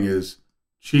he's saying is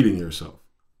cheating yourself.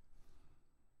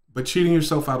 But cheating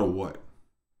yourself out of what?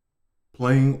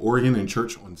 Playing organ in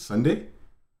church on Sunday?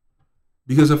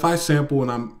 Because if I sample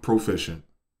and I'm proficient,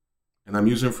 and I'm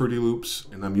using Fruity Loops,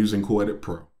 and I'm using Cool Edit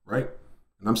Pro, right?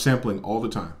 And I'm sampling all the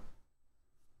time.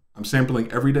 I'm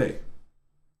sampling every day.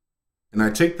 And I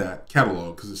take that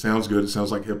catalog, because it sounds good, it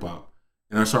sounds like hip hop,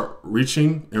 and I start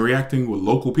reaching and reacting with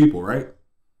local people, right?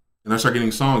 And I start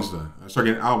getting songs done. I start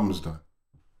getting albums done.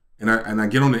 And I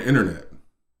get on the internet,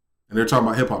 and they're talking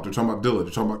about hip hop, they're talking about Dilla,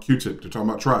 they're talking about Q-Tip, they're talking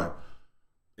about Tribe.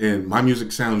 And my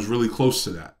music sounds really close to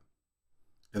that.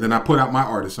 And then I put out my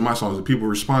artists and my songs, and people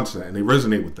respond to that, and they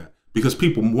resonate with that. Because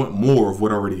people want more of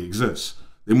what already exists.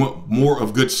 They want more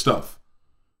of good stuff.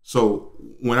 So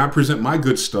when I present my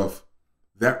good stuff,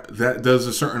 that does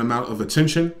a certain amount of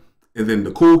attention. And then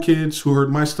the cool kids who heard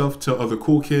my stuff tell other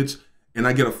cool kids, and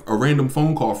I get a random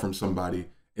phone call from somebody,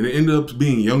 and it ended up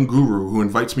being Young Guru who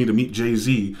invites me to meet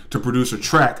Jay-Z to produce a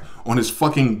track on his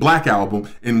fucking Black album.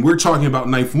 And we're talking about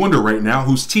Ninth Wonder right now,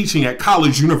 who's teaching at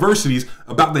college universities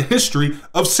about the history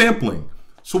of sampling.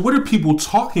 So what are people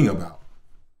talking about?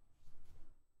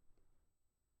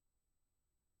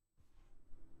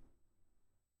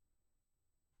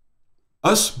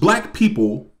 Us black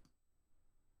people,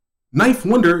 Ninth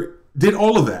Wonder did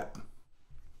all of that.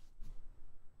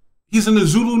 He's in the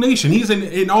Zulu Nation. He's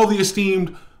in all the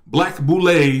esteemed Black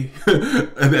Boule,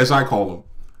 as I call him.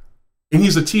 And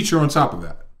he's a teacher on top of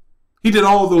that. He did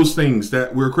all those things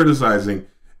that we're criticizing.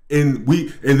 And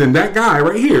then that guy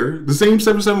right here, the same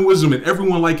 7-7 Wisdom, and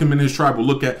everyone like him in his tribe will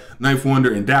look at Ninth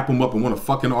Wonder and dap him up and want a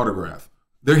fucking autograph.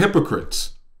 They're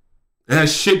hypocrites. It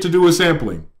has shit to do with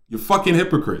sampling. You're fucking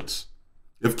hypocrites.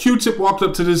 If Q-Tip walked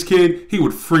up to this kid, he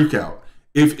would freak out.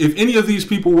 If any of these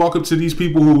people walk up to these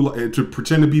people who to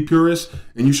pretend to be purists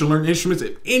and you should learn instruments,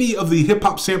 if any of the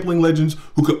hip-hop sampling legends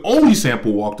who could only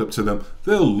sample walked up to them,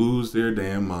 they'll lose their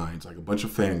damn minds like a bunch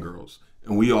of fangirls.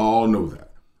 And we all know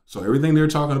that. So everything they're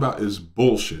talking about is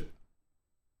bullshit.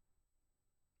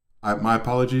 My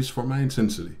apologies for my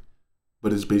intensity,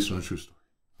 but it's based on a true story.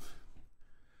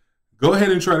 Go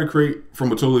ahead and try to create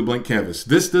from a totally blank canvas.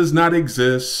 This does not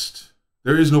exist.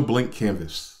 There is no blank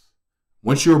canvas.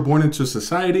 Once you are born into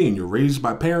society and you're raised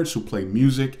by parents who play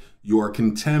music, you are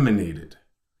contaminated.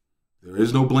 There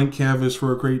is no blank canvas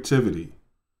for creativity.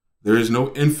 There is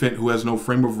no infant who has no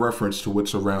frame of reference to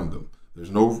what's around them.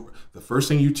 The first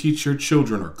thing you teach your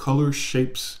children are colors,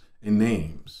 shapes, and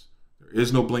names. There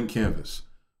is no blank canvas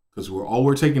because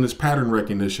we're taking is pattern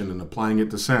recognition and applying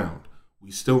it to sound. We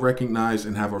still recognize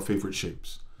and have our favorite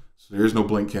shapes. So there is no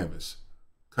blank canvas.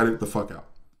 Cut it the fuck out.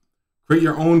 Create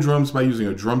your own drums by using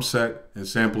a drum set and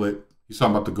sample it. He's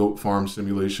talking about the goat farm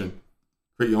simulation.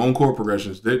 Create your own chord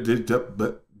progressions.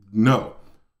 But no.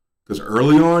 Because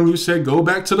early on you said go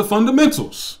back to the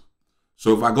fundamentals.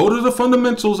 So if I go to the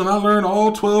fundamentals and I learn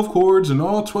all 12 chords and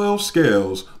all 12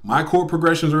 scales, my chord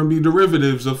progressions are going to be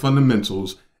derivatives of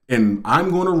fundamentals. And I'm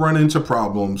going to run into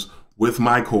problems with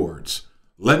my chords.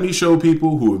 Let me show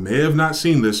people who may have not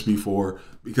seen this before,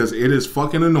 because it is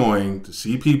fucking annoying to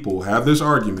see people have this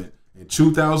argument in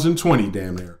 2020,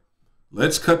 damn near.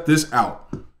 Let's cut this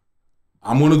out.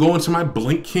 I'm going to go into my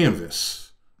blank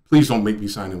canvas. Please don't make me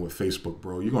sign in with Facebook,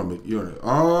 bro.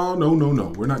 Oh,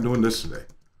 no. We're not doing this today.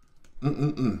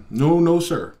 No,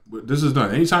 sir. This is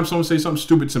done. Anytime someone says something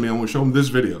stupid to me, I'm going to show them this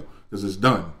video because it's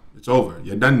done. It's over.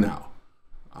 You're done now.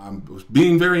 I'm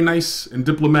being very nice and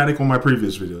diplomatic on my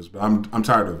previous videos, but I'm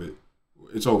tired of it.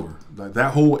 It's over. Like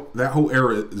that whole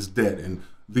era is dead, and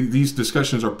these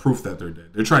discussions are proof that they're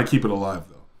dead. They're trying to keep it alive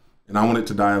though, and I want it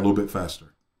to die a little bit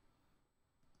faster.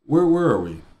 Where are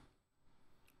we?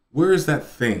 Where is that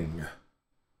thing?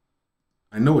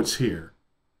 I know it's here.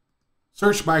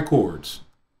 Search by chords.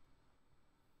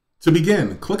 To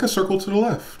begin, click a circle to the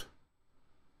left.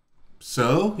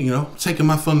 So, taking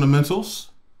my fundamentals.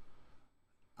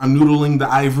 I'm noodling the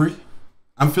ivory.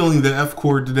 I'm feeling the F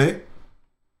chord today.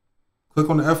 Click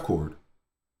on the F chord.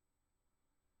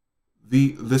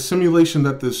 The simulation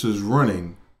that this is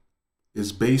running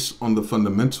is based on the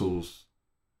fundamentals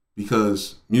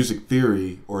because music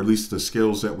theory, or at least the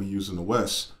scales that we use in the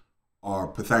West, are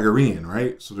Pythagorean,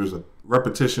 right? So there's a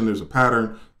repetition, there's a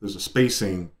pattern, there's a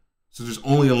spacing. So there's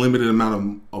only a limited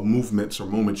amount of movements or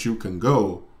moments you can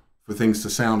go for things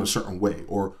to sound a certain way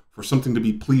or for something to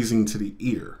be pleasing to the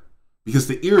ear. Because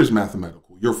the ear is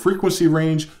mathematical. Your frequency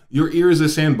range, your ear is a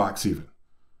sandbox even.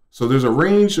 So there's a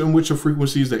range in which of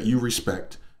frequencies that you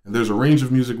respect, and there's a range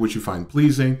of music which you find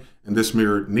pleasing, and this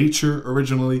mirrored nature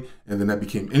originally, and then that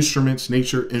became instruments,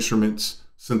 nature, instruments,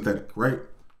 synthetic, right?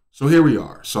 So here we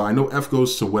are. So I know F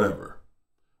goes to whatever.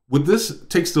 What this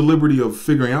takes the liberty of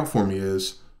figuring out for me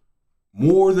is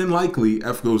more than likely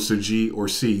F goes to G or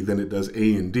C than it does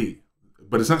A and D.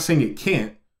 But it's not saying it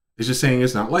can't, it's just saying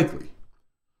it's not likely.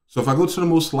 So if I go to the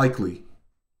most likely,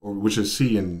 or which is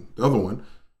C and the other one,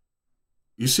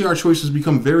 you see our choices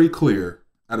become very clear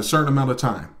at a certain amount of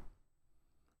time.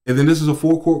 And then this is a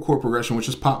 4-chord chord progression, which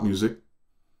is pop music.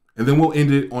 And then we'll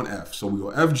end it on F. So we go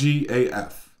F, G, A,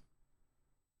 F.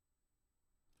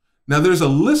 Now there's a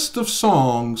list of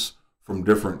songs from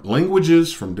different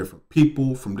languages, from different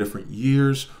people, from different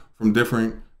years, from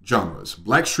different genres.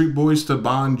 Backstreet Boys to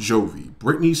Bon Jovi,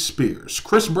 Britney Spears,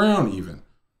 Chris Brown even.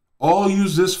 All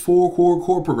use this 4-chord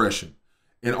chord progression.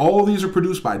 And all of these are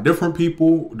produced by different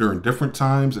people during different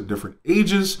times at different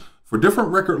ages for different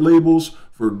record labels,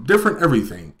 for different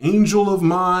everything. Angel of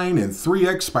Mine and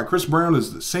 3X by Chris Brown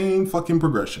is the same fucking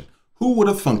progression. Who would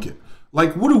have thunk it?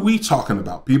 Like, what are we talking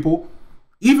about, people?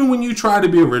 Even when you try to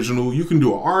be original, you can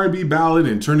do an R&B ballad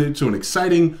and turn it into an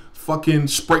exciting fucking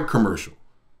Sprite commercial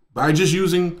by just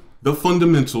using the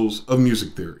fundamentals of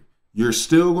music theory. You're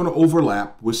still going to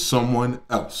overlap with someone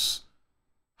else.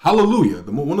 Hallelujah,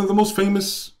 one of the most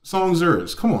famous songs there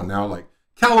is. Come on now, like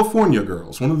California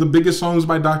Girls, one of the biggest songs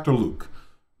by Dr. Luke.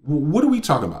 What are we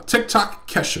talking about? TikTok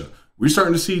Kesha. We're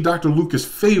starting to see Dr. Luke is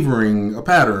favoring a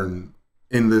pattern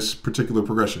in this particular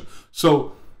progression.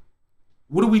 So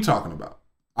what are we talking about?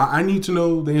 I need to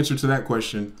know the answer to that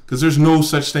question, because there's no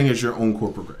such thing as your own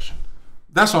chord progression.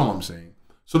 That's all I'm saying.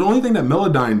 So the only thing that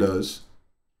Melodyne does,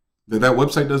 that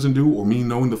website doesn't do, or me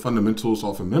knowing the fundamentals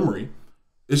off of memory,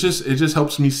 it just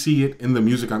helps me see it in the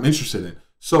music I'm interested in.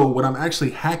 So what I'm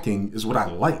actually hacking is what I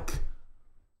like.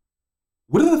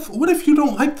 What if you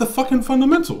don't like the fucking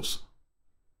fundamentals?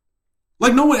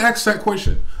 Like, no one asks that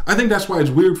question. I think that's why it's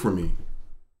weird for me.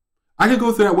 I could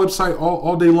go through that website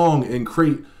all day long and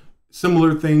create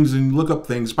similar things and look up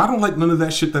things, but I don't like none of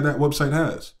that shit that website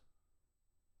has.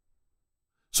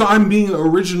 So I'm being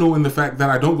original in the fact that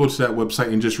I don't go to that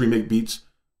website and just remake beats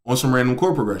on some random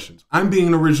chord progressions. I'm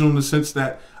being original in the sense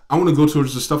that I want to go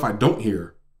towards the stuff I don't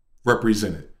hear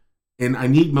represented. And I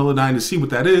need Melodyne to see what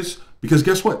that is, because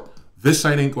guess what? This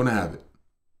site ain't going to have it.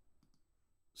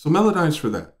 So Melodyne's for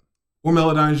that. Or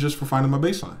Melodyne's just for finding my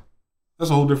bass line. That's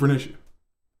a whole different issue.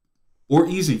 Or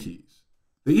Easy Keys.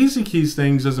 The Easy Keys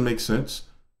things doesn't make sense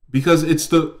because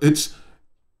it's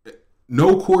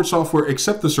no chord software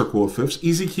except the circle of fifths.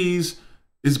 Easy Keys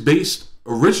is based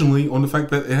originally on the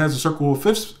fact that it has a circle of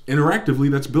fifths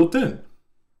interactively that's built in.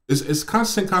 It's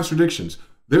constant contradictions.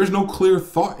 There's no clear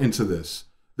thought into this.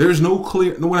 There's no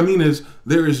clear, what I mean is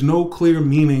there is no clear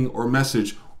meaning or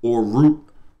message or root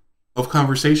of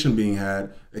conversation being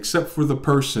had, except for the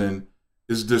person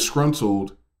is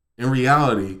disgruntled in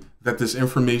reality that this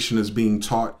information is being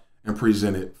taught and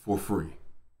presented for free.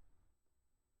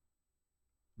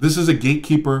 This is a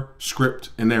gatekeeper script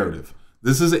and narrative.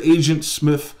 This is an Agent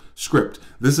Smith script.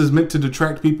 This is meant to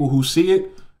detract people who see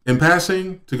it in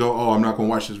passing to go, oh, I'm not going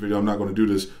to watch this video. I'm not going to do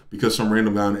this because some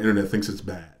random guy on the internet thinks it's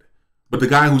bad. But the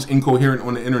guy who's incoherent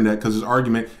on the internet because his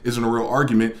argument isn't a real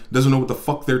argument doesn't know what the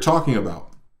fuck they're talking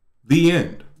about. The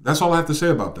end. That's all I have to say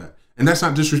about that. And that's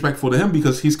not disrespectful to him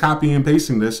because he's copying and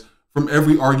pasting this from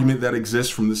every argument that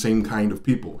exists from the same kind of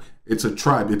people. It's a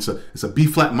tribe. It's a B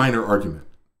flat minor argument.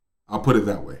 I'll put it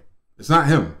that way. It's not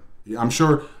him. I'm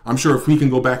sure if he can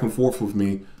go back and forth with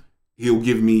me, he'll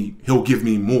give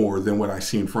me more than what I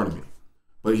see in front of me.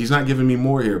 But he's not giving me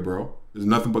more here, bro. There's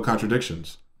nothing but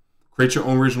contradictions. Create your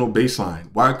own original bass line.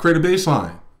 Why create a bass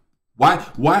line?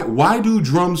 Why do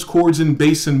drums, chords, and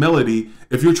bass and melody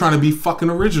if you're trying to be fucking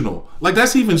original? Like,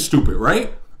 that's even stupid,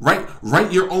 right?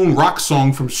 Write your own rock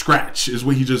song from scratch is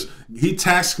what he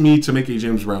tasked me to make a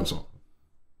James Brown song.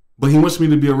 But he wants me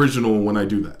to be original when I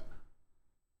do that.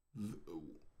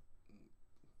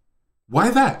 Why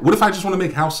that? What if I just want to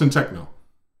make house and techno?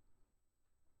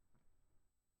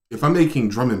 If I'm making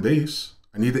drum and bass,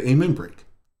 I need the amen break.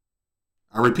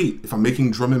 I repeat, if I'm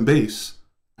making drum and bass,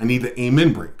 I need the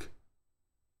amen break.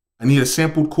 I need a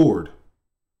sampled chord.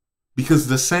 Because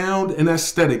the sound and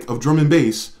aesthetic of drum and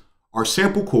bass are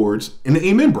sample chords and the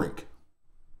amen break.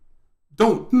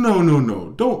 Don't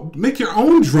make your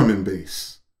own drum and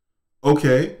bass.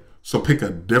 Okay, so pick a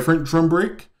different drum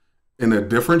break and a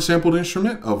different sampled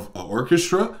instrument of an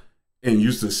orchestra and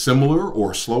use the similar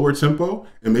or slower tempo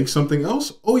and make something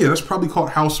else. Oh yeah, that's probably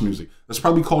called house music. That's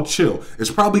probably called chill. It's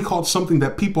probably called something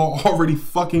that people are already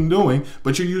fucking doing,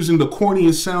 but you're using the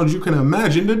corniest sounds you can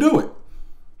imagine to do it.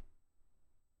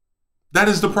 That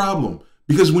is the problem.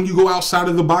 Because when you go outside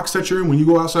of the box that you're in, when you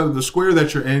go outside of the square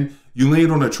that you're in, you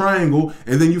land on a triangle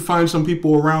and then you find some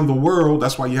people around the world.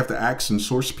 That's why you have to ask and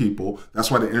source people. That's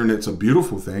why the internet's a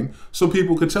beautiful thing. So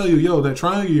people could tell you, yo, that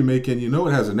triangle you're making, you know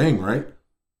it has a name, right?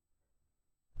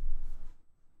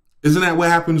 Isn't that what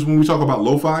happens when we talk about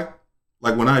lo-fi?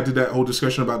 Like when I did that whole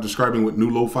discussion about describing what new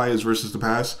lo-fi is versus the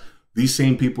past, these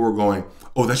same people are going,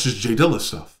 oh, that's just Jay Dilla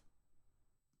stuff.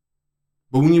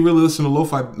 But when you really listen to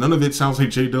lo-fi, none of it sounds like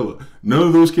Jay Dilla. None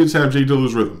of those kids have Jay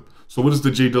Dilla's rhythm. So what is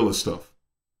the Jay Dilla stuff?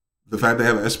 The fact they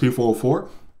have an SP404?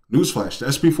 Newsflash, the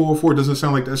SP404 doesn't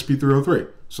sound like the SP303.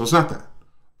 So it's not that.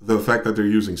 The fact that they're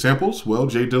using samples, well,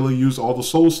 Jay Dilla used all the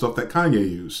soul stuff that Kanye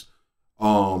used.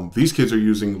 These kids are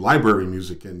using library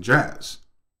music and jazz.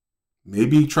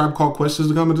 Maybe Tribe Called Quest is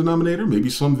the common denominator. Maybe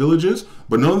Slum Villages.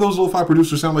 But none of those lo-fi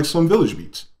producers sound like Slum Village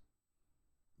beats.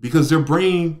 Because their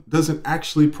brain doesn't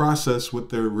actually process what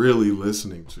they're really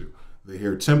listening to. They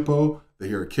hear tempo, they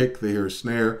hear a kick, they hear a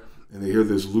snare, and they hear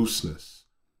this looseness.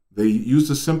 They use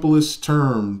the simplest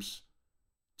terms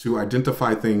to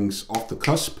identify things off the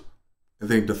cusp, and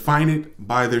they define it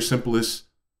by their simplest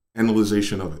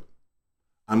analyzation of it.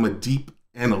 I'm a deep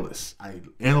analyst. I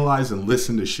analyze and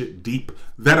listen to shit deep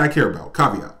that I care about.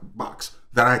 Caveat, box,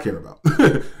 that I care about.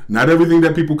 Not everything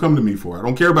that people come to me for. I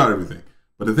don't care about everything.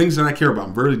 But the things that I care about,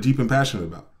 I'm very deep and passionate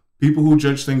about. People who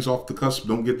judge things off the cusp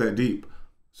don't get that deep.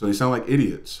 So they sound like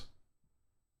idiots.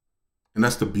 And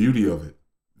that's the beauty of it.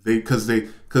 Because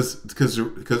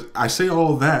I say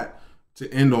all of that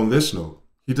to end on this note.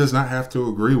 He does not have to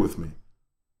agree with me.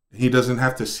 He doesn't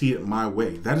have to see it my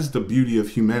way. That is the beauty of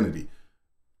humanity.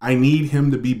 I need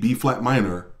him to be B flat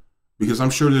minor because I'm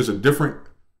sure there's a different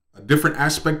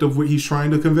aspect of what he's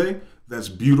trying to convey that's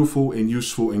beautiful and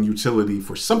useful and utility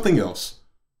for something else,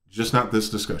 just not this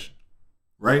discussion,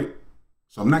 right?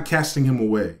 So I'm not casting him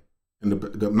away. And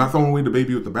I'm not throwing away the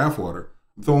baby with the bathwater.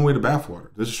 I'm throwing away the bathwater.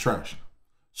 This is trash.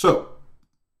 So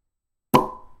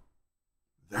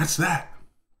that's that.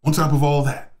 On top of all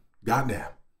that, goddamn.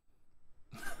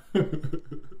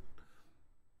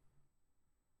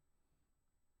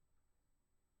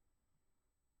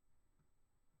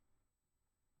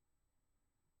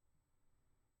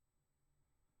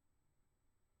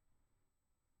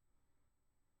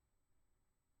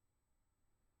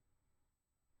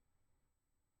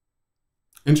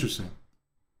 Interesting.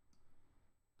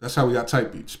 That's how we got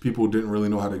type beats. People didn't really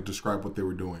know how to describe what they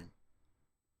were doing.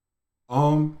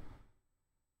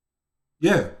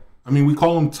 Yeah. I mean, we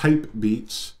call them type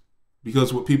beats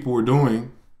because what people were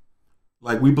doing,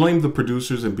 like we blame the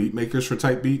producers and beat makers for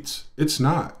type beats. It's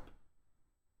not.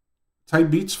 Type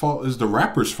beats' fault is the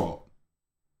rapper's fault.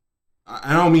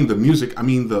 I don't mean the music. I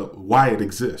mean the why it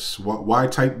exists. Why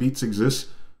type beats exist.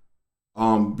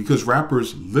 Because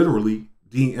rappers literally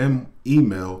DM,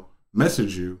 email,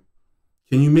 message you,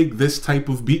 can you make this type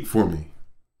of beat for me?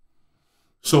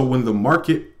 So when the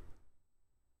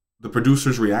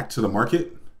producers react to the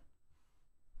market,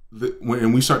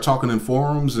 when we start talking in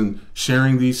forums and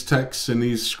sharing these texts and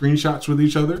these screenshots with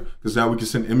each other, because now we can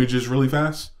send images really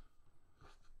fast,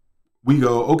 we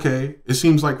go, okay, it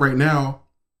seems like right now,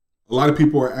 a lot of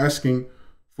people are asking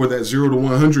for that 0 to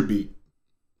 100 beat.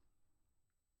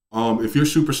 If you're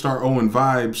Superstar Owen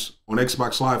Vibes on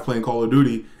Xbox Live playing Call of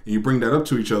Duty and you bring that up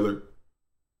to each other,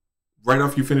 right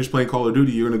after you finish playing Call of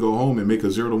Duty, you're going to go home and make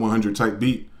a 0 to 100 type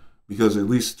beat because at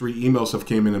least 3 emails have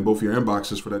came in both your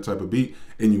inboxes for that type of beat,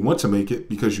 and you want to make it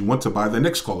because you want to buy the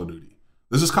next Call of Duty.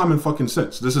 This is common fucking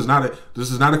sense. This is not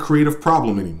a creative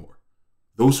problem anymore.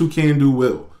 Those who can do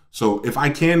will. So if I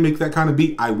can make that kind of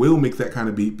beat, I will make that kind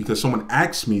of beat because someone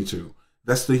asks me to.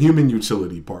 That's the human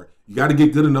utility part. You got to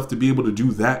get good enough to be able to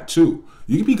do that too.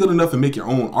 You can be good enough and make your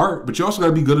own art, but you also got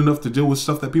to be good enough to deal with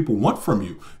stuff that people want from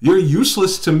you. You're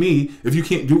useless to me if you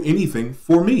can't do anything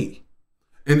for me.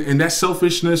 And that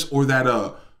selfishness or that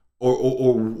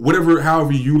or whatever,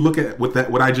 however you look at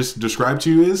what I just described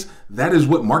to you is, that is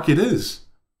what market is.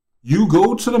 You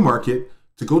go to the market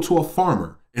to go to a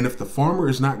farmer, and if the farmer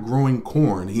is not growing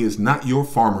corn, he is not your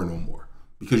farmer no more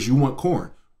because you want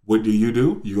corn. What do?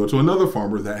 You go to another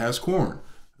farmer that has corn.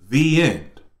 The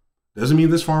end. Doesn't mean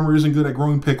this farmer isn't good at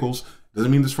growing pickles.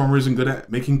 Doesn't mean this farmer isn't good at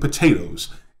making potatoes.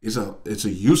 It's a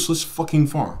useless fucking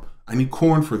farm. I need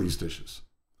corn for these dishes.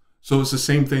 So it's the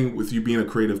same thing with you being a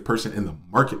creative person in the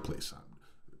marketplace.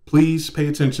 Please pay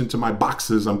attention to my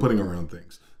boxes I'm putting around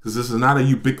things, because this is not a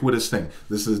ubiquitous thing.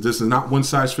 This is not one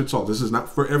size fits all. This is not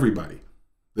for everybody.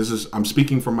 I'm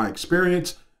speaking from my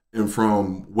experience and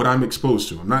from what I'm exposed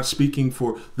to. I'm not speaking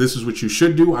for this is what you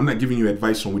should do. I'm not giving you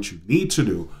advice on what you need to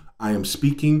do. I am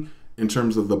speaking in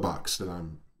terms of the box that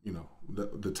I'm,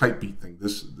 the type beat thing,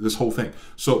 this whole thing.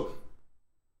 So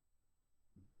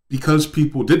because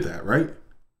people did that, right?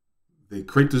 They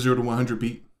create the 0 to 100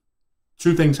 beat.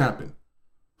 2 things happen.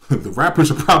 The rappers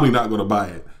are probably not going to buy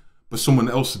it, but someone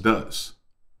else does.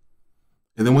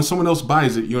 And then when someone else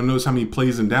buys it, you'll notice how many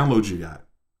plays and downloads you got.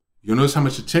 You'll notice how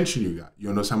much attention you got.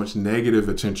 You'll notice how much negative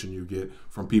attention you get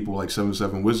from people like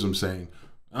 77 Wisdom saying,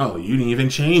 oh, you didn't even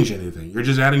change anything. You're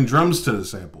just adding drums to the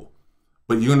sample.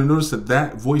 But you're going to notice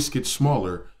that voice gets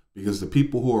smaller because the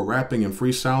people who are rapping and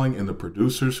freestyling and the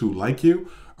producers who like you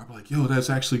are like, yo, that's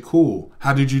actually cool.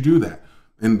 How did you do that?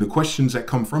 And the questions that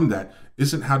come from that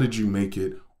isn't how did you make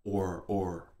it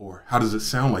or how does it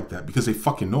sound like that? Because they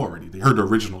fucking know already. They heard the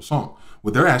original song.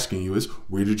 What they're asking you is,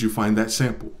 where did you find that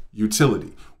sample?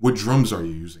 Utility. What drums are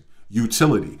you using?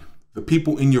 Utility. The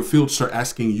people in your field start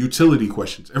asking utility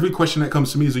questions. Every question that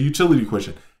comes to me is a utility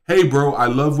question. Hey, bro, I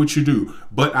love what you do,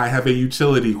 but I have a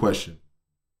utility question.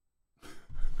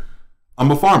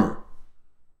 I'm a farmer.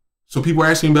 So people are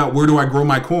asking about where do I grow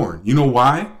my corn? You know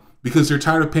why? Because they're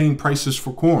tired of paying prices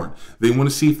for corn. They want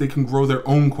to see if they can grow their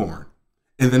own corn.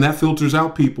 And then that filters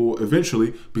out people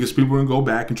eventually because people are going to go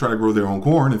back and try to grow their own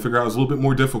corn and figure out it's a little bit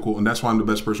more difficult. And that's why I'm the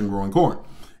best person growing corn.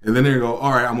 And then they go,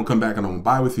 all right, I'm going to come back and I'm going to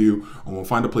buy with you. I'm going to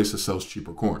find a place that sells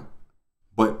cheaper corn.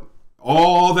 But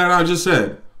all that I just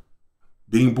said,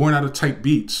 being born out of type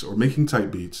beats or making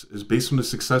type beats is based on the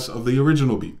success of the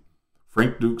original beat.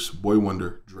 Frank Dukes, Boy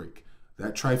Wonder, Drake.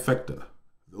 That trifecta,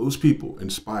 those people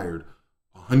inspired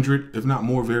 100, if not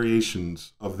more,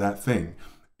 variations of that thing.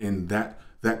 And that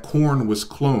corn was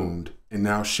cloned and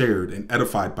now shared and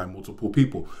edified by multiple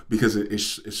people because it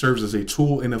serves as a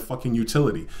tool and a fucking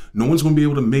utility. No one's going to be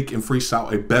able to make and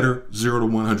freestyle a better 0 to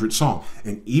 100 song.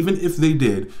 And even if they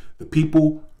did, the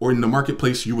people or in the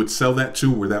marketplace you would sell that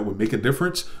to where that would make a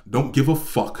difference don't give a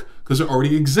fuck because it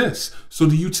already exists. So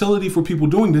the utility for people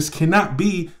doing this cannot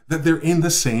be that they're in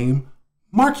the same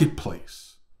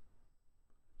marketplace.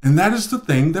 And that is the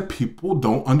thing that people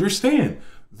don't understand.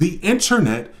 The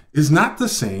internet is not the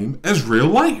same as real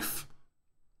life.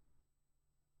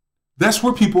 That's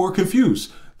where people are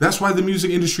confused. That's why the music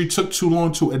industry took too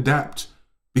long to adapt,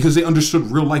 because they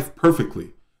understood real life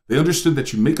perfectly. They understood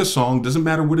that you make a song, doesn't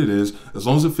matter what it is, as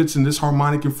long as it fits in this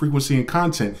harmonic and frequency and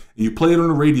content, and you play it on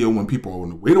the radio when people are on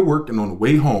the way to work and on the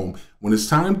way home. When it's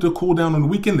time to cool down on the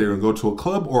weekend, they're going to go to a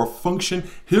club or a function,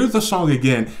 hear the song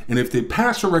again, and if they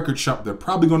pass a record shop, they're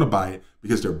probably going to buy it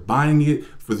because they're buying it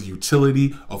for the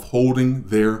utility of holding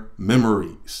their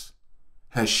memories.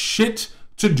 Has shit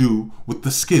to do with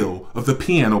the skill of the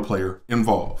piano player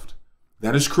involved.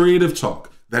 That is creative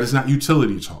talk. That is not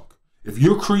utility talk. If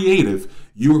you're creative,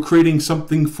 you are creating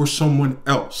something for someone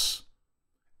else.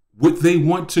 What they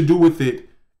want to do with it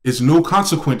is no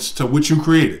consequence to what you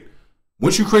created.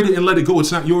 Once you create it and let it go,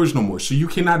 it's not yours no more. So you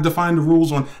cannot define the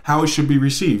rules on how it should be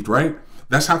received, right?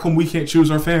 That's how come we can't choose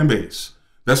our fan base.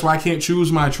 That's why I can't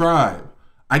choose my tribe.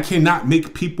 I cannot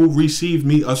make people receive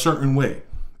me a certain way.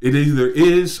 It either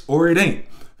is or it ain't.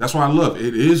 That's why I love it.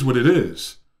 It is what it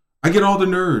is. I get all the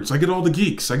nerds. I get all the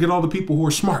geeks. I get all the people who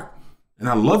are smart. And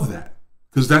I love that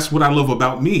because that's what I love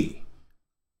about me.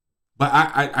 But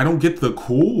I don't get the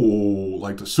cool,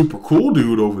 like the super cool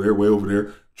dude over there, way over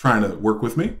there, trying to work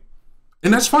with me.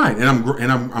 And that's fine. And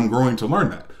I'm growing to learn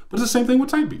that. But it's the same thing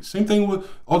with type beats. Same thing with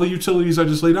all the utilities I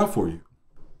just laid out for you.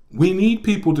 We need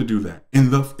people to do that in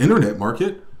the internet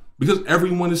market because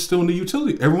everyone is still in the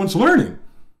utility. Everyone's learning.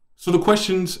 So the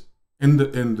questions in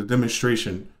the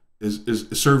demonstration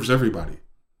it serves everybody.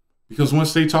 Because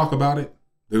once they talk about it,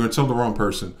 they're going to tell the wrong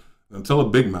person. They're going to tell a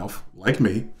big mouth like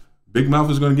me. Big mouth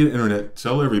is going to get internet,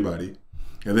 tell everybody.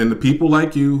 And then the people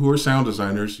like you who are sound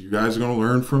designers, you guys are going to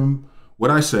learn from what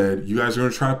I said. You guys are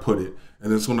going to try to put it. And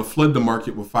then it's going to flood the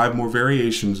market with 5 more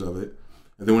variations of it.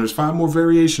 And then when there's 5 more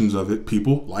variations of it,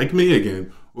 people like me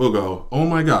again will go, oh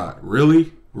my God,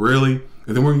 really? Really?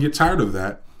 And then we're going to get tired of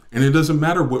that. And it doesn't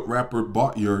matter what rapper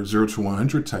bought your 0 to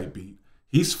 100 type beat.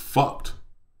 He's fucked.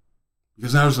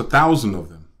 Because now there's 1,000 of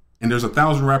them. And there's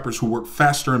 1,000 rappers who work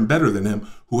faster and better than him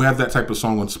who have that type of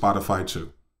song on Spotify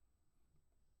too.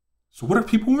 So what are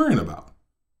people worrying about?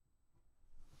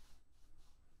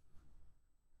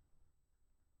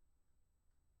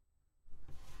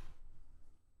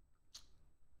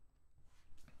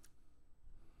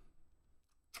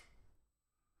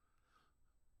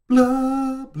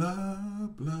 Blah, blah,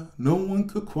 blah. No one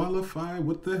could qualify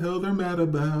what the hell they're mad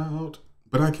about.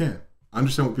 But I can. I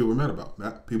understand what people are mad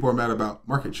about. People are mad about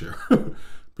market share.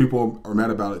 People are mad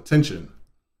about attention.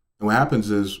 And what happens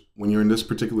is when you're in this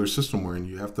particular system wherein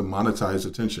you have to monetize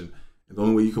attention. And the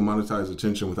only way you can monetize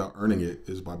attention without earning it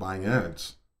is by buying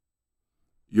ads.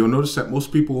 You'll notice that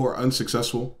most people who are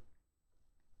unsuccessful,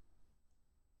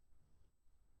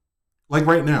 like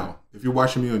right now, if you're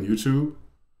watching me on YouTube,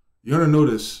 you're going to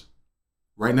notice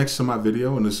right next to my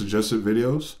video in the suggested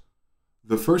videos,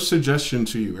 the first suggestion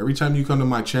to you every time you come to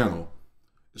my channel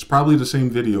is probably the same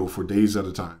video for days at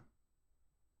a time.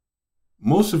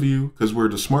 Most of you, because we're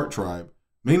the smart tribe,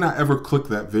 may not ever click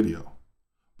that video.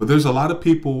 But there's a lot of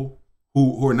people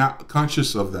who are not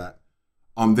conscious of that.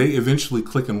 They eventually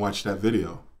click and watch that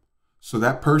video. So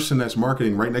that person that's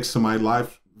marketing right next to my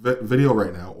live video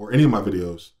right now, or any of my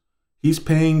videos, he's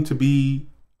paying to be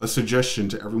a suggestion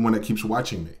to everyone that keeps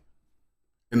watching me.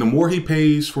 And the more he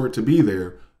pays for it to be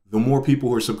there, the more people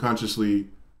who are subconsciously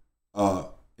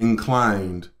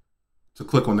inclined to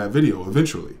click on that video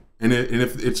eventually. And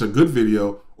if it's a good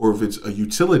video or if it's a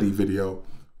utility video,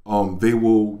 they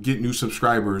will get new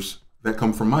subscribers that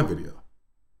come from my video,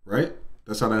 right?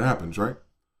 That's how that happens, right?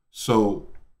 So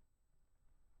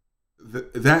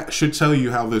that should tell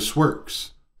you how this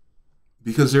works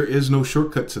because there is no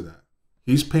shortcut to that.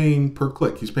 He's paying per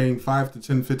click. He's paying 5 to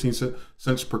 10, 15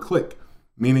 cents per click,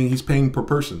 meaning he's paying per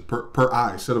person, per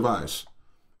eye, set of eyes.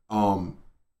 And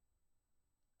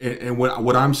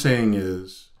what I'm saying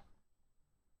is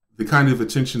the kind of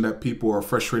attention that people are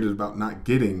frustrated about not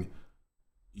getting,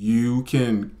 you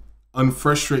can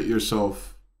unfrustrate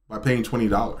yourself by paying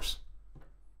 $20.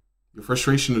 Your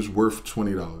frustration is worth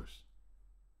 $20.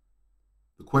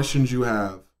 The questions you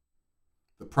have,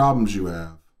 the problems you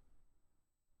have,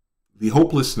 the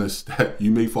hopelessness that you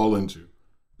may fall into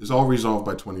is all resolved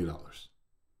by $20.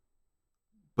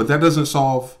 But that doesn't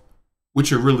solve what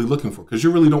you're really looking for, because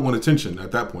you really don't want attention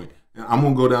at that point. And I'm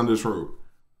going to go down this road.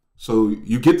 So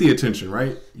you get the attention,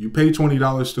 right? You pay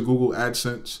 $20 to Google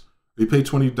AdSense, or you pay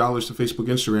 $20 to Facebook,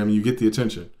 Instagram, and you get the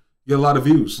attention. You get a lot of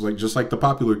views, just like the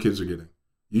popular kids are getting.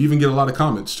 You even get a lot of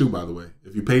comments too, by the way,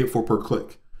 if you pay it for per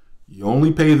click. You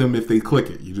only pay them if they click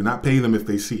it. You do not pay them if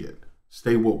they see it.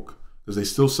 Stay woke, because they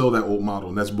still sell that old model,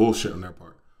 and that's bullshit on their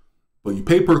part. But you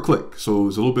pay per click, so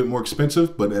it's a little bit more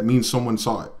expensive, but that means someone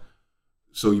saw it.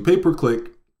 So you pay per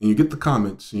click, and you get the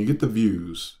comments, and you get the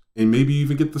views, and maybe you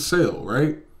even get the sale,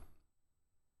 right?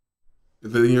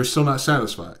 Then you're still not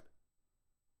satisfied.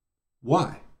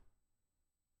 Why?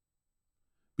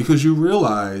 Because you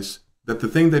realize that the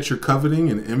thing that you're coveting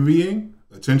and envying,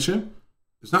 attention,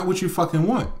 is not what you fucking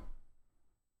want.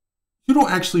 You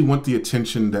don't actually want the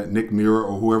attention that Nick Mirror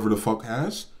or whoever the fuck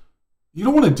has. You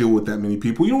don't want to deal with that many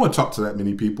people. You don't want to talk to that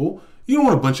many people. You don't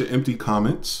want a bunch of empty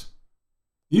comments.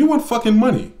 You want fucking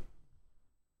money.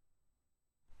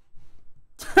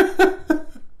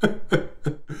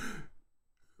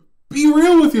 Be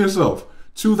real with yourself.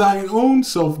 To thine own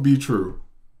self be true.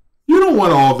 You don't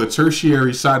want all the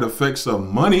tertiary side effects of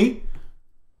money.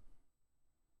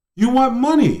 You want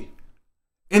money.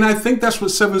 And I think that's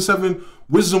what 7-7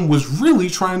 Wisdom was really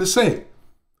trying to say.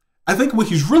 I think what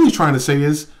he's really trying to say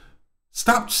is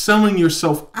stop selling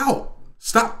yourself out.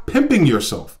 Stop pimping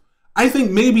yourself. I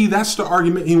think maybe that's the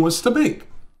argument he wants to make.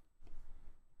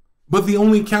 But the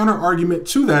only counter argument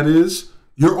to that is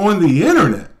you're on the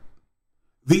internet.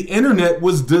 The internet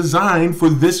was designed for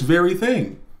this very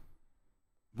thing.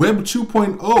 Web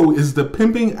 2.0 is the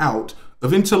pimping out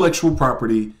of intellectual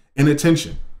property and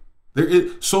attention.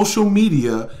 Social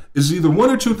media is either one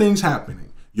or two things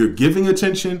happening. You're giving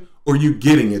attention or you're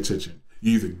getting attention.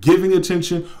 You're either giving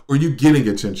attention or you're getting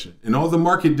attention. And all the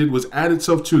market did was add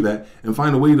itself to that and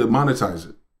find a way to monetize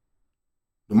it.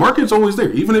 The market's always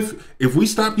there. Even if we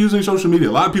stop using social media,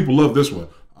 a lot of people love this one.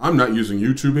 I'm not using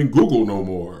YouTube and Google no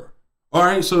more. All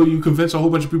right, so you convince a whole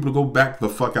bunch of people to go back the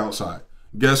fuck outside.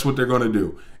 Guess what they're going to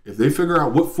do? If they figure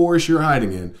out what forest you're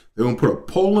hiding in, they're going to put a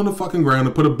pole in the fucking ground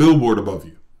and put a billboard above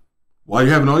you. While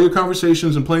you're having all your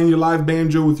conversations and playing your live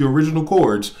banjo with your original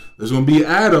chords, there's going to be an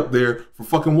ad up there for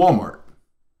fucking Walmart.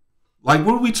 Like,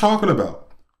 what are we talking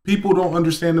about? People don't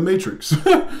understand the Matrix.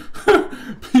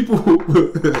 People...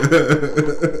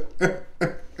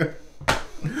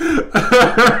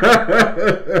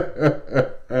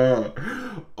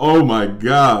 Oh my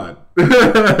God.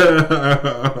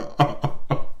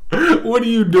 What are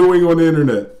you doing on the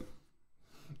internet?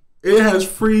 It has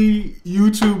free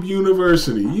YouTube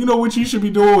University. You know what you should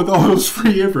be doing with all those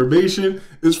free information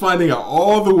is finding out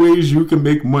all the ways you can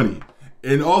make money.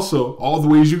 And also all the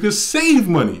ways you can save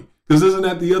money. Because isn't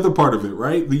that the other part of it,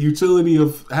 right? The utility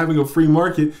of having a free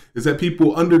market is that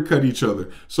people undercut each other.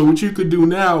 So what you could do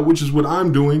now, which is what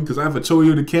I'm doing, because I have a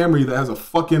Toyota Camry that has a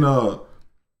fucking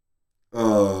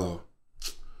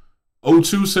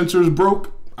O2 sensor is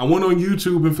broke. I went on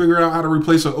YouTube and figured out how to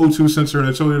replace an O2 sensor in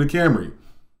a Toyota Camry.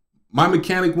 My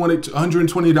mechanic wanted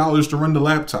 $120 to run the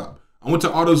laptop. I went to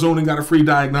AutoZone and got a free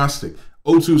diagnostic.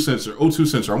 O2 sensor, O2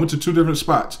 sensor. I went to 2 different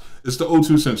spots. It's the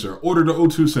O2 sensor. Ordered the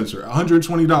O2 sensor,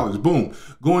 $120. Boom.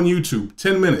 Go on YouTube,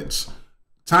 10 minutes.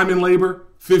 Time and labor,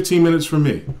 15 minutes for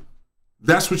me.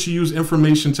 That's what you use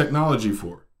information technology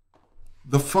for.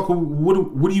 The fuck,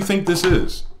 what do you think this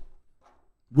is?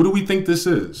 What do we think this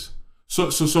is? So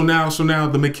now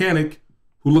the mechanic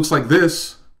who looks like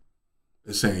this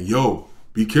is saying, yo,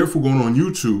 be careful going on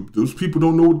YouTube. Those people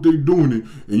don't know what they're doing.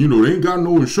 And you know, they ain't got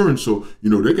no insurance. So, you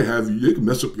know, they can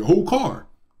mess up your whole car.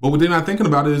 But what they're not thinking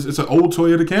about is it's an old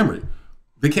Toyota Camry.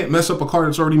 They can't mess up a car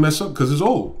that's already messed up because it's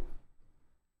old.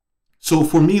 So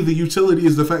for me, the utility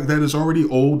is the fact that it's already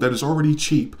old, that it's already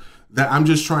cheap, that I'm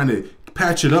just trying to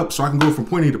patch it up so I can go from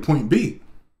point A to point B.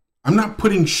 I'm not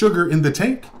putting sugar in the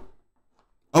tank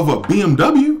of a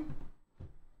BMW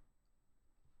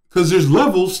because there's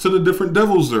levels to the different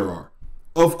devils there are.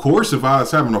 Of course, if I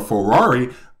was having a Ferrari,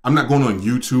 I'm not going on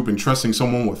YouTube and trusting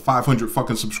someone with 500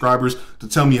 fucking subscribers to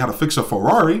tell me how to fix a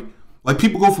Ferrari. Like,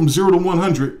 people go from 0 to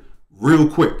 100 real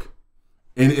quick.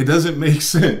 And it doesn't make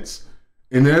sense.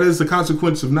 And that is the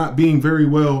consequence of not being very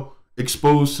well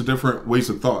exposed to different ways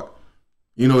of thought.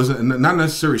 You know, it's not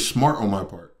necessarily smart on my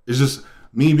part. It's just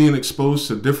me being exposed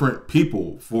to different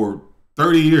people for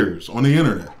 30 years on the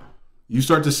internet. You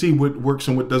start to see what works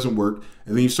and what doesn't work,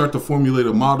 and then you start to formulate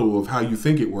a model of how you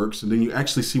think it works, and then you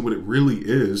actually see what it really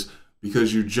is,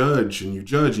 because you judge and you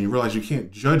judge and you realize you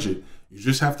can't judge it. You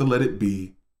just have to let it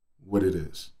be what it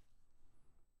is.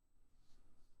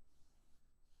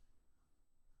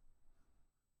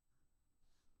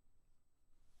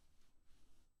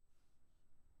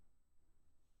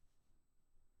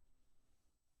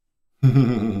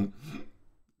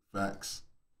 Facts.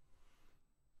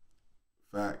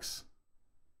 Facts.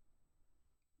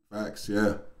 Facts,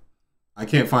 yeah. I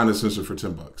can't find a sensor for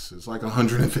 $10. It's like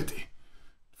 150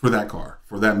 for that car,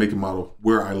 for that make and model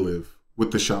where I live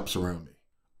with the shops around me.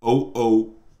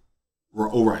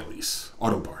 O'Reilly's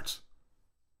Auto Parts.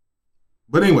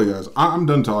 But anyway, guys, I'm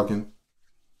done talking.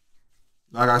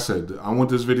 Like I said, I want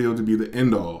this video to be the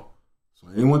end all. So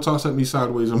anyone talks at me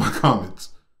sideways in my comments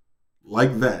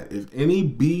like that, if any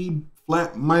B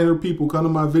flat minor people come to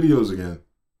my videos again,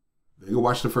 they go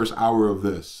watch the first hour of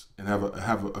this and have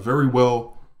a very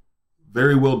well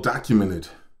documented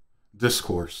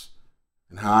discourse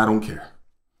and how I don't care.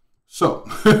 So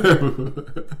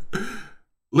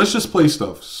let's just play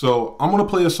stuff. So I'm gonna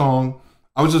play a song.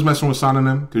 I was just messing with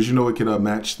Sononym because you know it could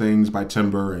match things by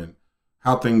timbre and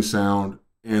how things sound.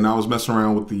 And I was messing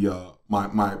around with the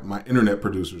my internet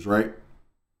producers, right?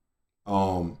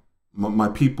 My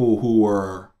people who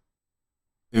are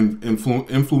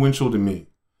influential to me.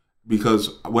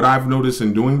 Because what I've noticed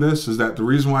in doing this is that the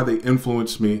reason why they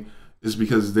influence me is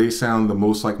because they sound the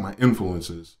most like my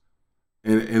influences.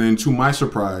 And then to my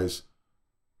surprise,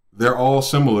 they're all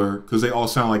similar because they all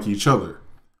sound like each other.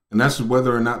 And that's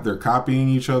whether or not they're copying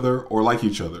each other or like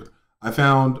each other. I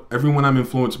found everyone I'm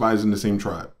influenced by is in the same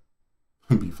tribe.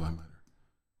 B flat minor.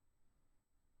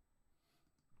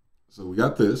 So we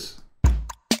got this.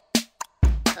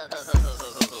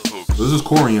 So this is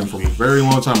Corian from a very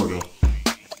long time ago.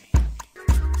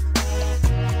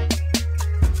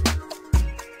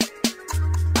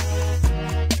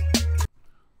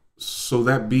 So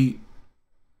that beat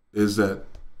is that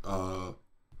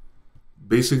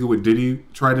basically what Diddy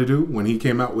tried to do when he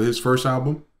came out with his first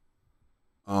album.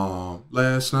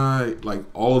 Last Night, like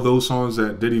all of those songs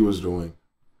that Diddy was doing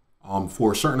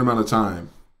for a certain amount of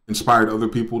time inspired other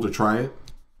people to try it.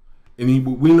 And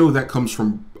we know that comes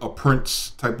from a Prince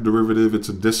type of derivative. It's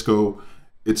a disco,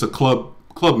 it's a club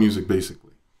music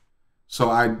basically. So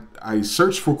I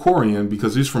searched for Corian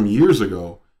because he's from years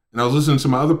ago. And I was listening to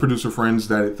my other producer friends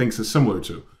that it thinks it's similar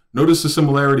to. Notice the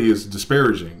similarity is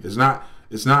disparaging. It's not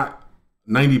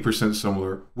 90%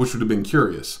 similar, which would have been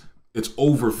curious. It's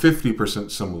over 50%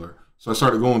 similar. So I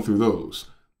started going through those.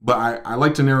 But I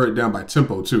like to narrow it down by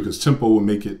tempo too, because tempo will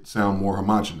make it sound more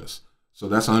homogeneous. So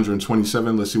that's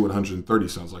 127. Let's see what 130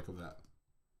 sounds like of that.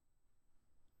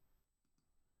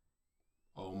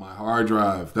 Oh, my hard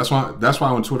drive. That's why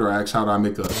on Twitter I asked how do I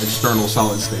make an external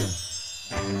solid state.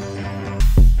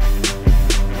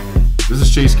 This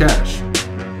is Chase Cash.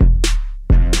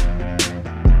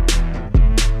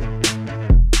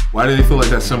 Why do they feel like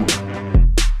that's similar?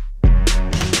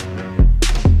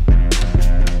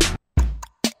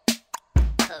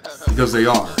 Because they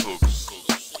are.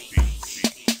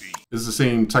 It's the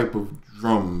same type of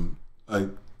drum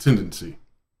tendency.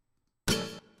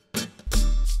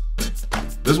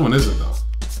 This one isn't though.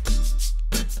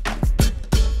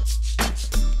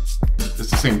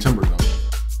 It's the same timbre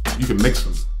though. You can mix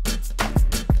them.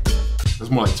 That's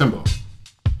more like tempo.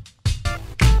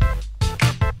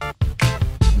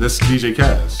 This is DJ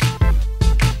Kaz.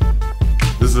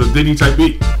 This is a Diddy type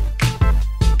beat.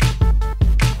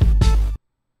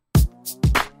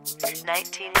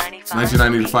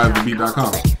 1995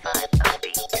 thebeat.com.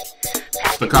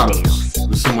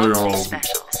 Staccatos. It's similar to all.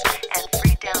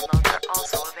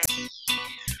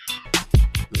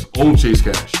 This old Chase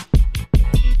Cash.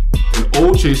 And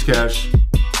old Chase Cash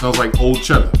smells like old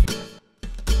cheddar.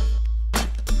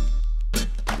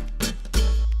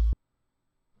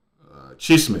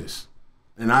 Chismes.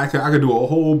 And I could do a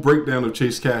whole breakdown of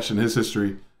Chase Cash and his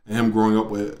history and him growing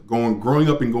up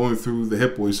and going through the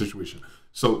Hit Boy situation.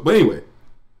 So, but anyway,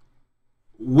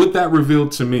 what that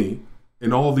revealed to me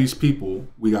and all these people,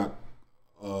 we got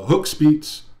Hooks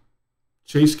Beats,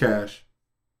 Chase Cash,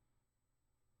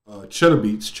 Cheddar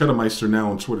Beats, Cheddar Meister now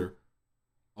on Twitter,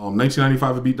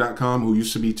 1995thebeat.com, who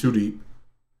used to be Too Deep,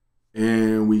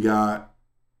 and we got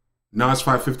Nas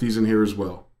 550s in here as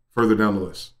well, further down the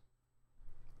list.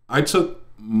 I took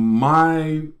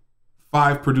my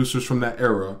 5 producers from that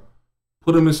era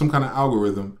put them in some kind of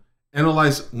algorithm,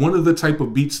 analyze one of the type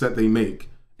of beats that they make,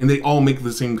 and they all make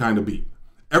the same kind of beat.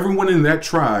 Everyone in that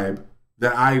tribe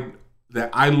that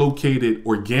I located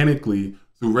organically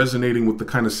through resonating with the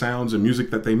kind of sounds and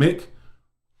music that they make,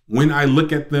 when I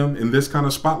look at them in this kind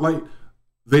of spotlight,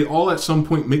 they all at some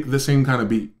point make the same kind of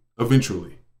beat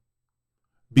eventually.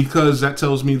 Because that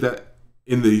tells me that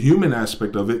in the human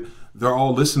aspect of it, they're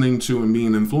all listening to and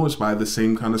being influenced by the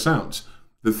same kind of sounds.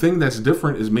 The thing that's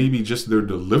different is maybe just their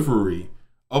delivery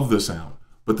of the sound,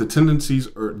 but the tendencies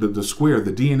or the square,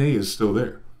 the DNA is still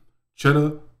there.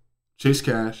 Cheddar, Chase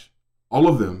Cash, all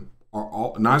of them are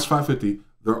all Nas 550.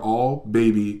 They're all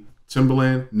baby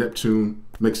Timberland, Neptune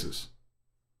mixes.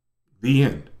 The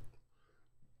end.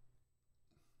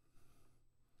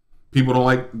 People don't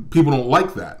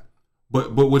like that.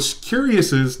 But what's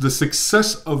curious is the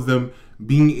success of them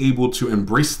being able to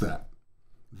embrace that.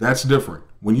 That's different.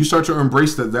 When you start to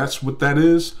embrace that that's what that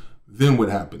is, then what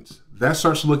happens? That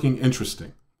starts looking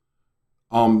interesting.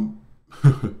 I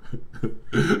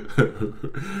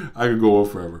could go on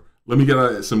forever. Let me get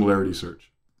a similarity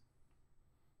search.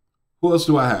 Who else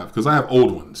do I have? Because I have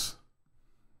old ones.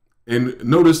 And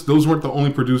notice those weren't the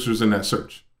only producers in that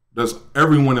search. That's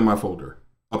everyone in my folder,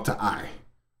 up to I.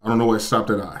 I don't know why I stopped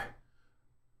at I.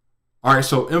 All right,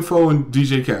 so Info and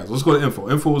DJ Kaz. Let's go to Info.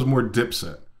 Info is more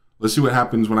Dipset. Let's see what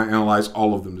happens when I analyze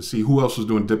all of them to see who else was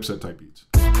doing Dipset type beats.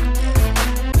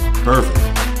 Perfect.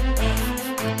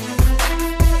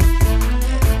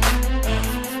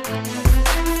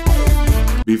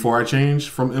 Before I change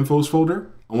from Info's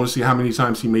folder, I want to see how many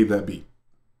times he made that beat.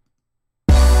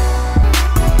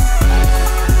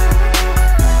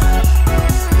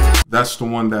 That's the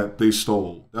one that they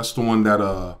stole. That's the one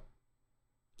that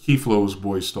Keyflow's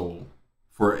boy stole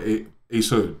for Ace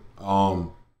Hood.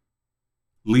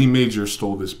 Lee Major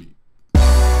stole this beat. I'm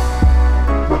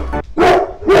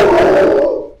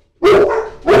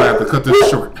gonna have to cut this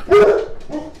short.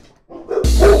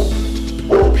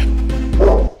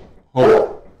 Hold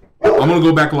on. I'm gonna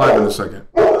go back live in a second.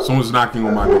 Someone's knocking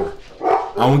on my door.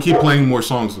 I want to keep playing more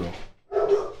songs though.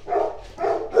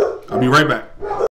 I'll be right back.